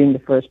or being the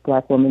first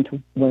black woman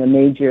to win a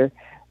major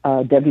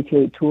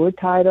WTA Tour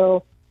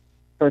title,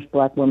 first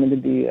black woman to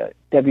be a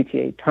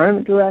WTA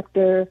tournament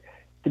director,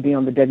 to be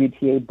on the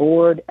WTA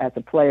board as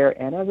a player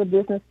and as a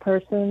business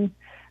person,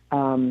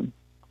 to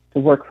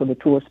work for the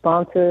tour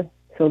sponsor.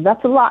 So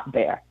that's a lot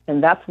there.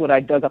 And that's what I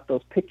dug up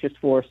those pictures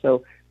for,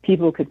 so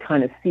people could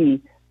kind of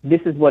see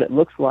this is what it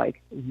looks like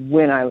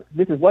when I was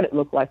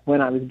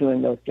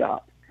doing those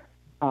jobs.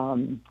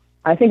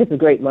 I think it's a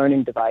great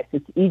learning device.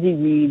 It's easy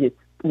read. It's,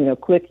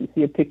 click, you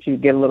see a picture, you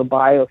get a little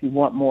bio. If you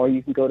want more,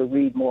 you can go to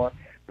read more.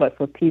 But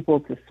for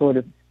people to sort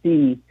of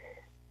see,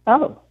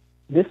 oh,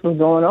 this was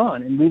going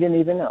on, and we didn't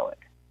even know it.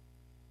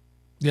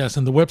 Yes,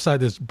 and the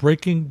website is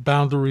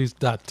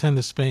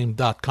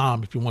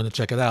breakingboundaries.tennisfame.com if you want to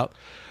check it out.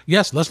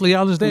 Yes, Leslie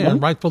Allen is there,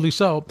 and rightfully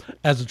so,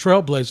 as a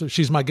trailblazer.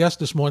 She's my guest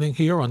this morning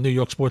here on New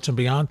York Sports and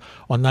Beyond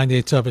on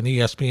 98.7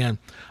 ESPN.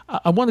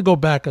 I want to go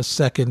back a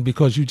second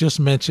because you just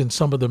mentioned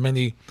some of the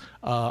many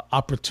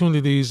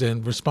opportunities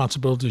and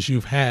responsibilities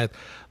you've had.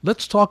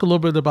 Let's talk a little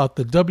bit about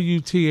the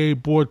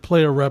WTA board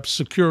player reps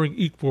securing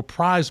equal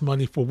prize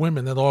money for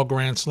women at all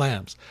Grand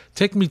Slams.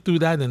 Take me through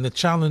that and the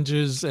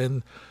challenges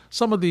and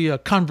some of the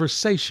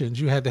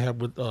conversations you had to have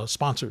with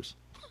sponsors.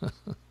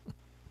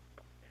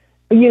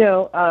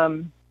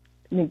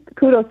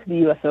 Kudos to the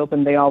U.S.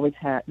 Open. They always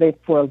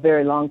for a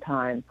very long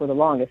time, for the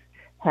longest,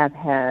 have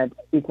had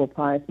equal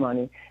prize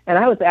money. And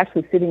I was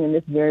actually sitting in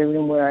this very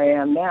room where I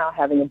am now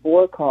having a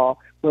board call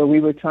where we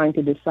were trying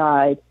to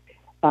decide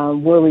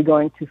were we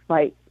going to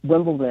fight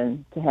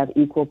Wimbledon to have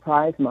equal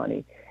prize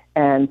money.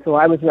 And so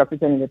I was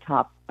representing the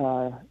top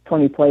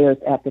 20 players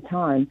at the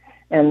time.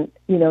 And,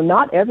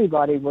 not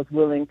everybody was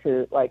willing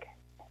to,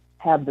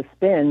 have the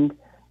spend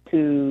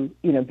to,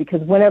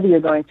 because whenever you're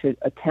going to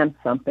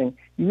attempt something,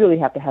 you really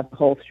have to have the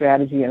whole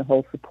strategy and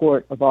whole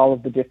support of all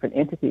of the different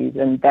entities,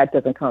 and that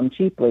doesn't come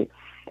cheaply.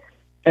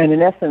 And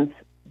in essence,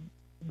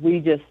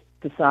 we just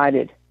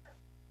decided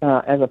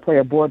as a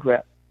player board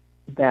rep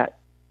that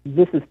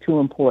this is too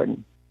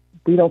important.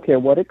 We don't care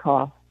what it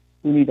costs.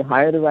 We need to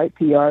hire the right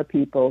PR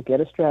people, get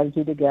a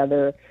strategy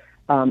together,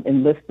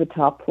 enlist the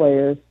top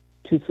players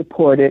to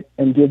support it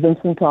and give them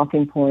some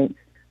talking points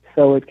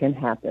so it can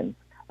happen.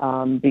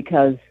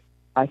 Because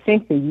I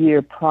think the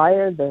year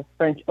prior, the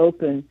French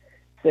Open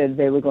said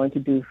they were going to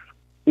do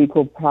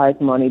equal prize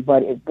money,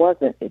 but it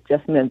wasn't. It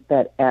just meant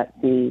that at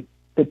the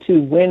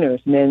two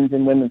winners, men's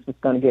and women's, was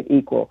going to get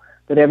equal,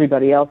 but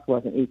everybody else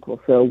wasn't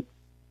equal. So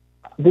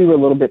we were a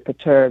little bit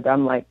perturbed.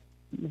 I'm like,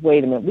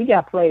 wait a minute, we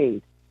got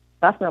played.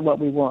 That's not what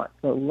we want.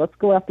 So let's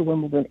go after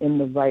Wimbledon in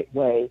the right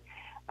way.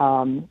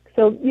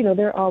 So,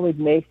 there are always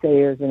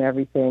naysayers and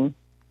everything,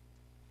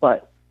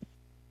 but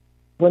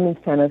women's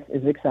tennis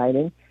is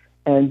exciting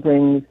and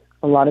brings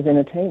a lot of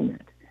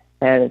entertainment.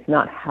 And it's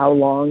not how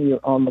long you're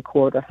on the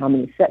court or how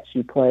many sets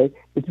you play.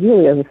 It's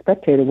really, as a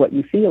spectator, what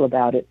you feel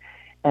about it.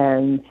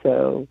 And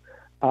so,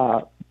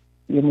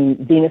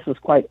 Venus was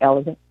quite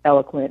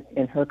eloquent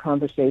in her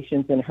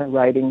conversations and her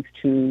writings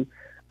to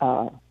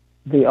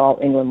the All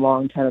England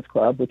Lawn Tennis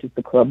Club, which is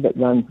the club that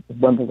runs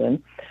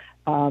Wimbledon.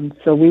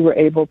 So we were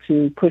able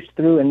to push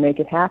through and make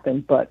it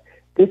happen. But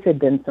this had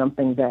been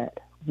something that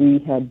we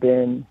had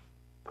been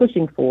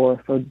pushing for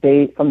from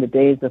the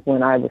days of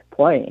when I was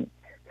playing.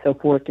 So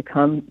for it to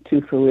come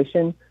to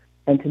fruition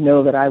and to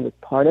know that I was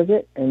part of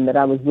it and that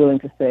I was willing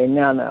to say,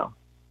 no,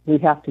 we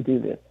have to do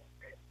this.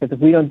 Because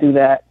if we don't do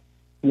that,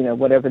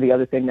 whatever the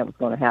other thing that was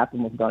going to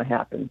happen was going to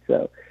happen.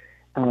 So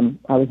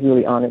I was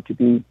really honored to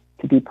be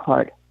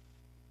part.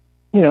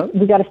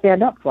 We got to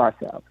stand up for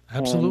ourselves.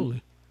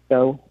 Absolutely. And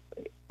so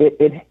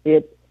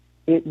it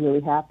it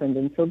really happened.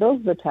 And so those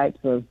are the types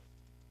of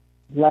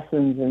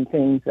lessons and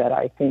things that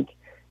I think,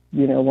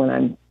 when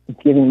I'm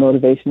giving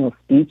motivational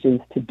speeches,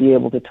 to be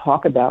able to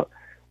talk about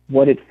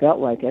what it felt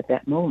like at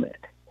that moment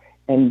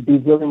and be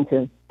willing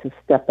to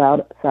step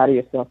outside of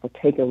yourself or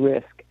take a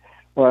risk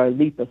or a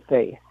leap of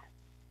faith,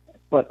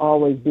 but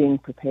always being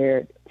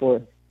prepared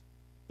for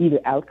either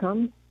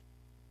outcomes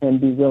and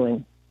be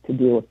willing to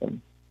deal with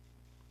them.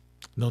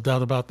 No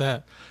doubt about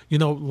that.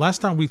 Last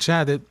time we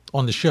chatted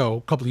on the show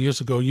a couple of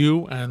years ago,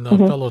 you and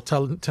fellow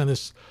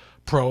tennis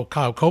pro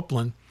Kyle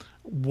Copeland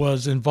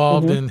was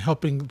involved in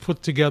helping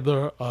put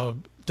together a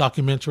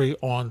documentary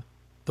on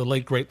the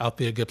late, great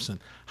Althea Gibson.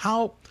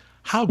 How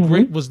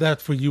great was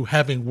that for you,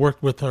 having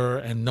worked with her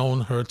and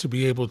known her, to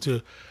be able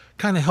to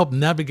kind of help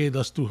navigate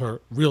us through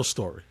her real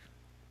story?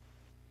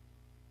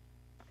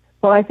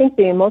 Well, I think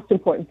the most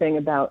important thing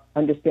about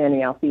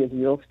understanding Althea's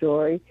real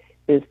story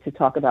is to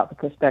talk about the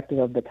perspective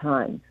of the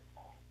times.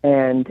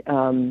 And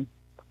Alice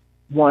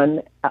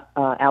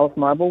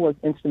Marble was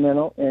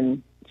instrumental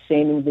in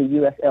shaming the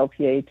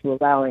USLPA to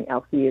allowing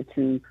Althea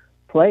to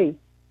play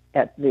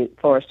at the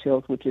Forest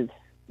Hills, which is,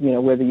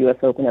 where the U.S.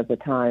 Open at the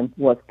time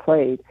was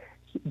played,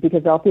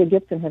 because Althea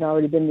Gibson had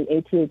already been the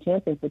ATA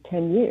champion for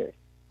 10 years.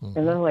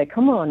 And I'm like,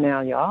 come on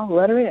now, y'all,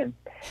 let her in.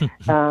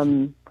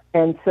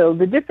 And so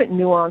the different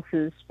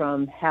nuances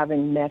from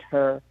having met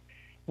her,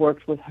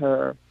 worked with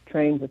her,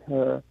 trained with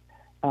her,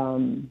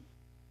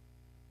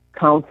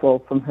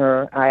 counsel from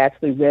her. I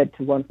actually read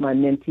to one of my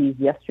mentees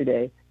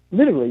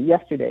literally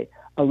yesterday,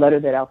 a letter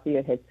that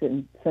Althea had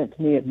sent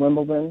to me at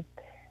Wimbledon.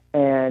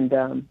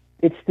 And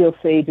it's still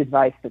sage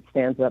advice that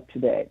stands up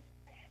today.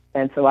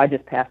 And so I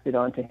just passed it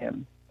on to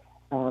him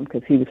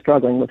because he was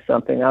struggling with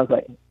something. I was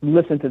like,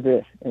 listen to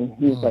this. And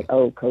he was like,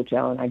 oh, Coach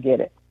Allen, I get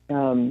it.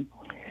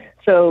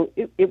 So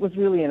it was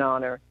really an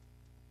honor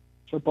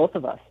for both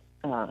of us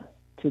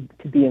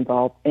to be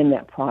involved in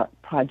that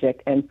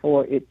project, and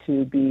for it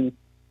to be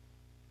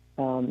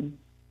her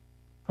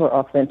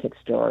authentic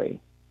story,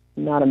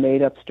 not a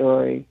made-up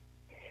story,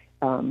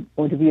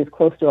 or to be as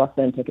close to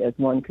authentic as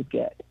one could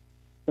get.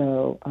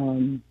 So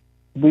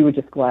we were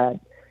just glad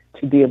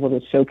to be able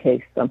to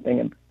showcase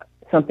something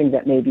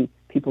that maybe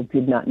people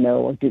did not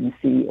know or didn't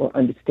see or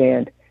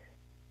understand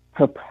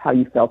how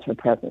you felt her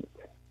presence.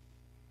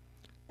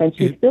 And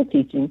she's still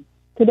teaching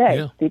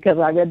today, because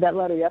I read that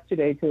letter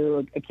yesterday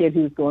to a kid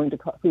who's one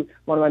of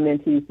my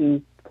mentees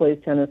who plays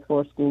tennis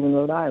for a school in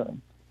Rhode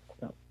Island.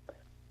 So.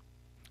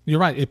 You're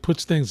right. It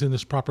puts things in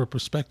this proper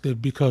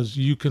perspective, because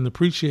you can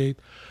appreciate,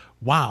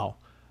 wow,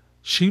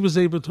 she was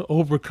able to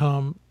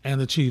overcome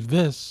and achieve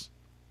this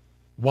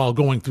while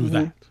going through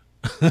that.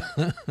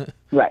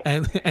 Right.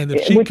 And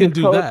if she can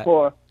do that,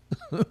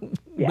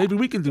 maybe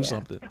we can do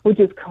something. Which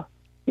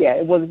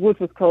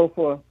was code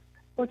for,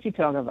 what you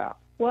talking about?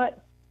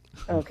 What?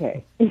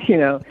 Okay.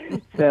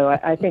 So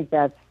I think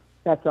that's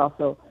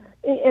also,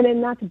 and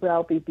not to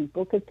browbeat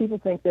people, because people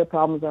think their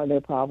problems are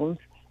their problems.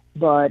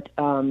 But,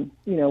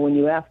 when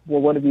you ask, well,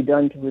 what have you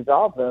done to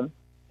resolve them?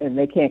 And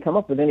they can't come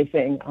up with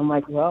anything. I'm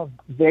like, well,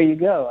 there you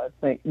go. I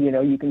think,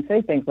 you can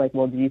say things like,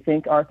 well, do you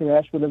think Arthur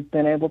Ashe would have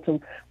been able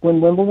to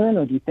win Wimbledon?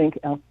 Or do you think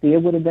Althea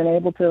would have been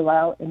able to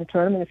allow in the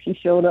tournament if she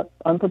showed up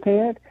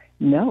unprepared?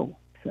 No.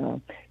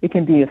 So it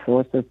can be a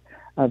source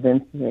of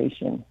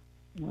inspiration.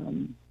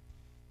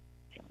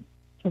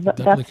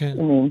 Definitely can.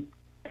 I mean,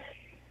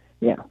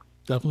 yeah.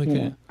 Definitely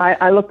can.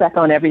 I look back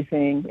on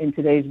everything in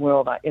today's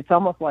world. It's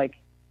almost like,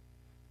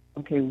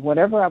 okay,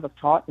 whatever I was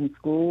taught in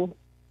school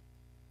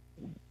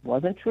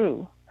wasn't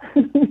true.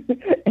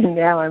 And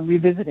now I'm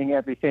revisiting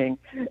everything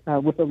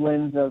with the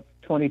lens of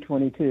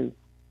 2022.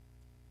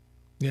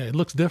 Yeah, it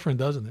looks different,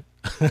 doesn't it?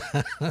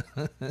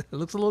 It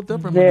looks a little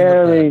different.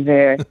 Very,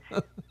 very.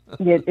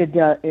 Yeah,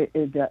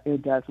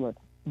 it does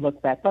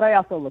look back. But I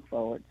also look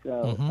forward.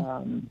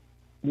 So,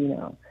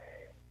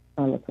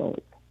 I look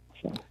forward.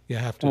 So you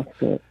have to. That's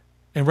good.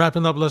 And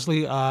wrapping up,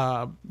 Leslie,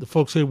 the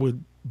folks here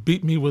would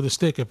beat me with a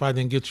stick if I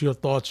didn't get your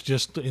thoughts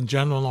just in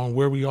general on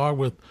where we are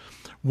with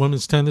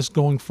women's tennis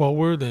going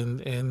forward,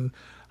 and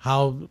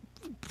how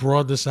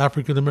broad this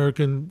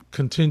African-American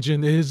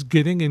contingent is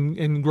getting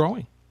and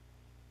growing.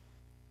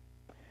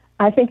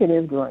 I think it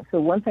is growing. So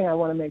one thing I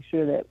want to make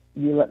sure that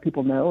you let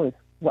people know is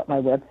what my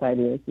website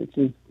is, which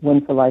is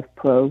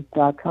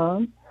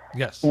winforlifepro.com.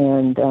 Yes.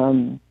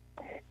 And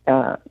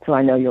so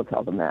I know you'll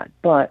tell them that.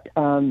 But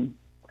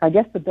I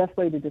guess the best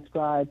way to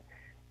describe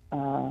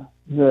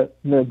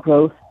the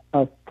growth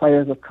of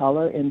players of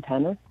color in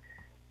tennis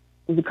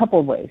is a couple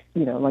of ways.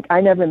 Like I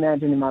never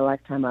imagined in my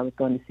lifetime I was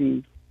going to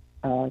see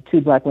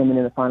two black women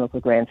in the finals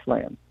of Grand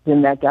Slam.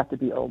 Then that got to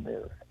be old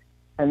news.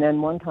 And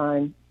then one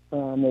time,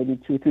 maybe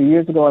 2 or 3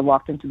 years ago, I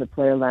walked into the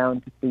player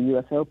lounge at the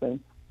U.S. Open,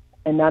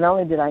 and not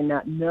only did I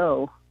not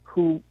know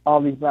who all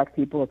these black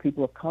people or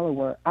people of color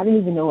were, I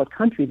didn't even know what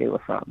country they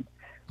were from,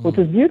 which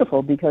was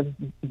beautiful because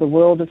the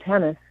world of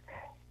tennis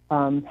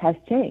has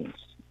changed.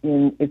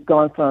 And it's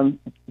gone from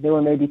there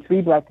were maybe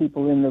 3 black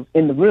people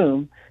in the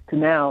room to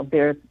now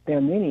there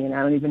are many, and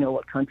I don't even know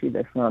what country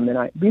they're from. And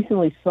I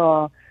recently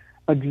saw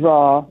a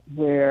draw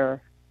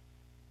where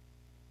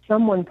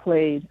someone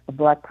played a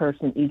black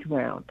person each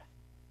round,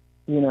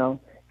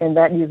 and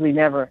that usually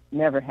never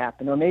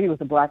happened. Or maybe it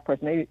was a black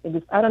person. Maybe it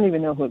was, I don't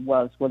even know who it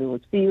was, whether it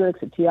was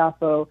Felix or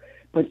Tiafo,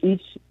 but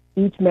each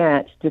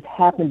match just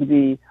happened to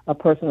be a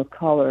person of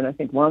color. And I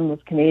think one was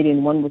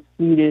Canadian, one was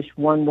Swedish,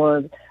 one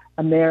was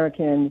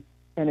American.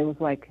 And it was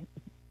like,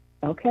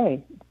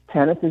 okay,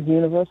 tennis is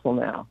universal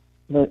now.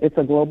 It's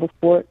a global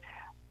sport.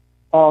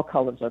 All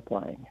colors are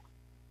playing.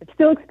 It's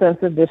still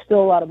expensive. There's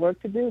still a lot of work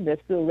to do.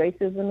 There's still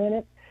racism in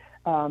it.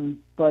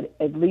 But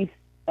at least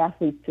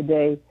athletes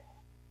today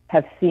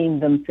have seen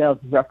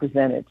themselves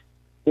represented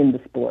in the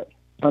sport,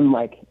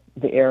 unlike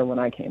the era when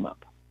I came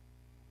up.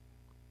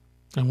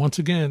 And once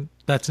again,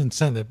 that's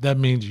incentive. That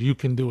means you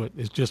can do it.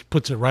 It just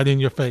puts it right in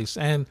your face.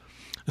 And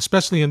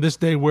especially in this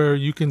day where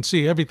you can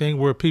see everything,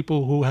 where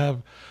people who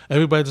have,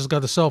 everybody that's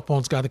got a cell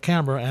phone's got a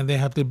camera, and they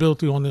have the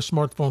ability on their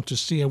smartphone to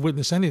see and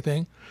witness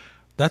anything.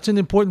 That's an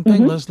important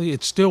thing, Leslie.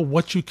 It's still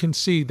what you can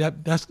see.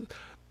 That's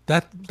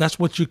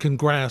what you can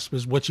grasp,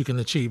 is what you can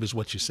achieve, is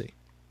what you see.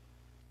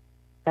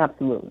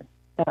 Absolutely.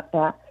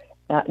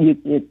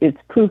 It's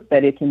proof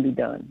that it can be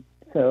done.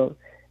 So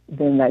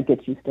then that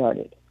gets you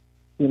started.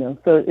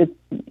 So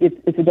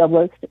it's a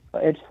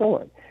double-edged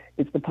sword.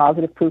 It's the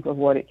positive proof of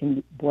what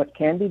can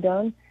be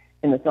done,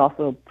 and it's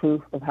also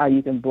proof of how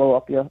you can blow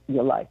up your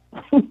life.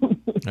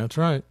 That's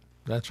right.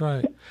 That's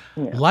right.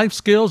 Yeah. Life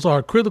skills are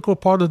a critical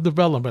part of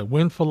development.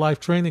 Win for Life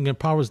training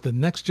empowers the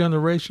next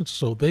generation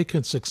so they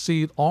can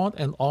succeed on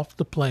and off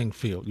the playing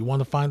field. You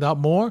want to find out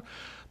more?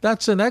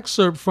 That's an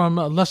excerpt from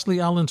Leslie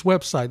Allen's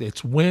website.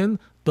 It's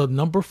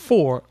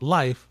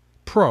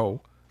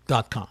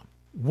win4lifepro.com.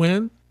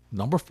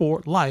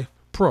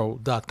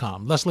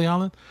 Win4lifepro.com. Leslie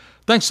Allen,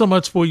 thanks so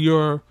much for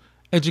your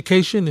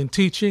education and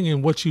teaching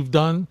and what you've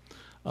done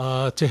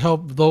to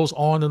help those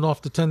on and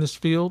off the tennis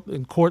field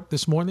in court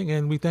this morning.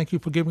 And we thank you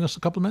for giving us a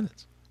couple of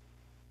minutes.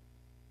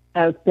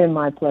 It's been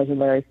my pleasure,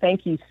 Larry.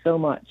 Thank you so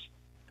much.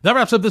 That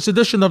wraps up this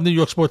edition of New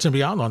York Sports and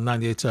Beyond on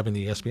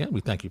 98.7 ESPN.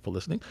 We thank you for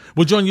listening.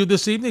 We'll join you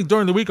this evening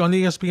during the week on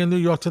ESPN New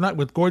York Tonight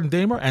with Gordon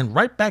Damer, and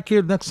right back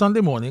here next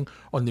Sunday morning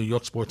on New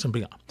York Sports and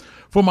Beyond.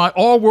 For my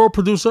all-world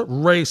producer,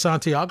 Ray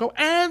Santiago,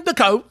 and the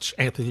coach,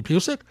 Anthony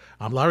Pusick,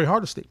 I'm Larry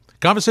Hardesty.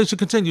 Conversation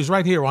continues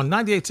right here on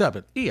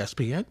 98.7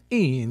 ESPN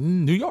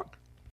in New York.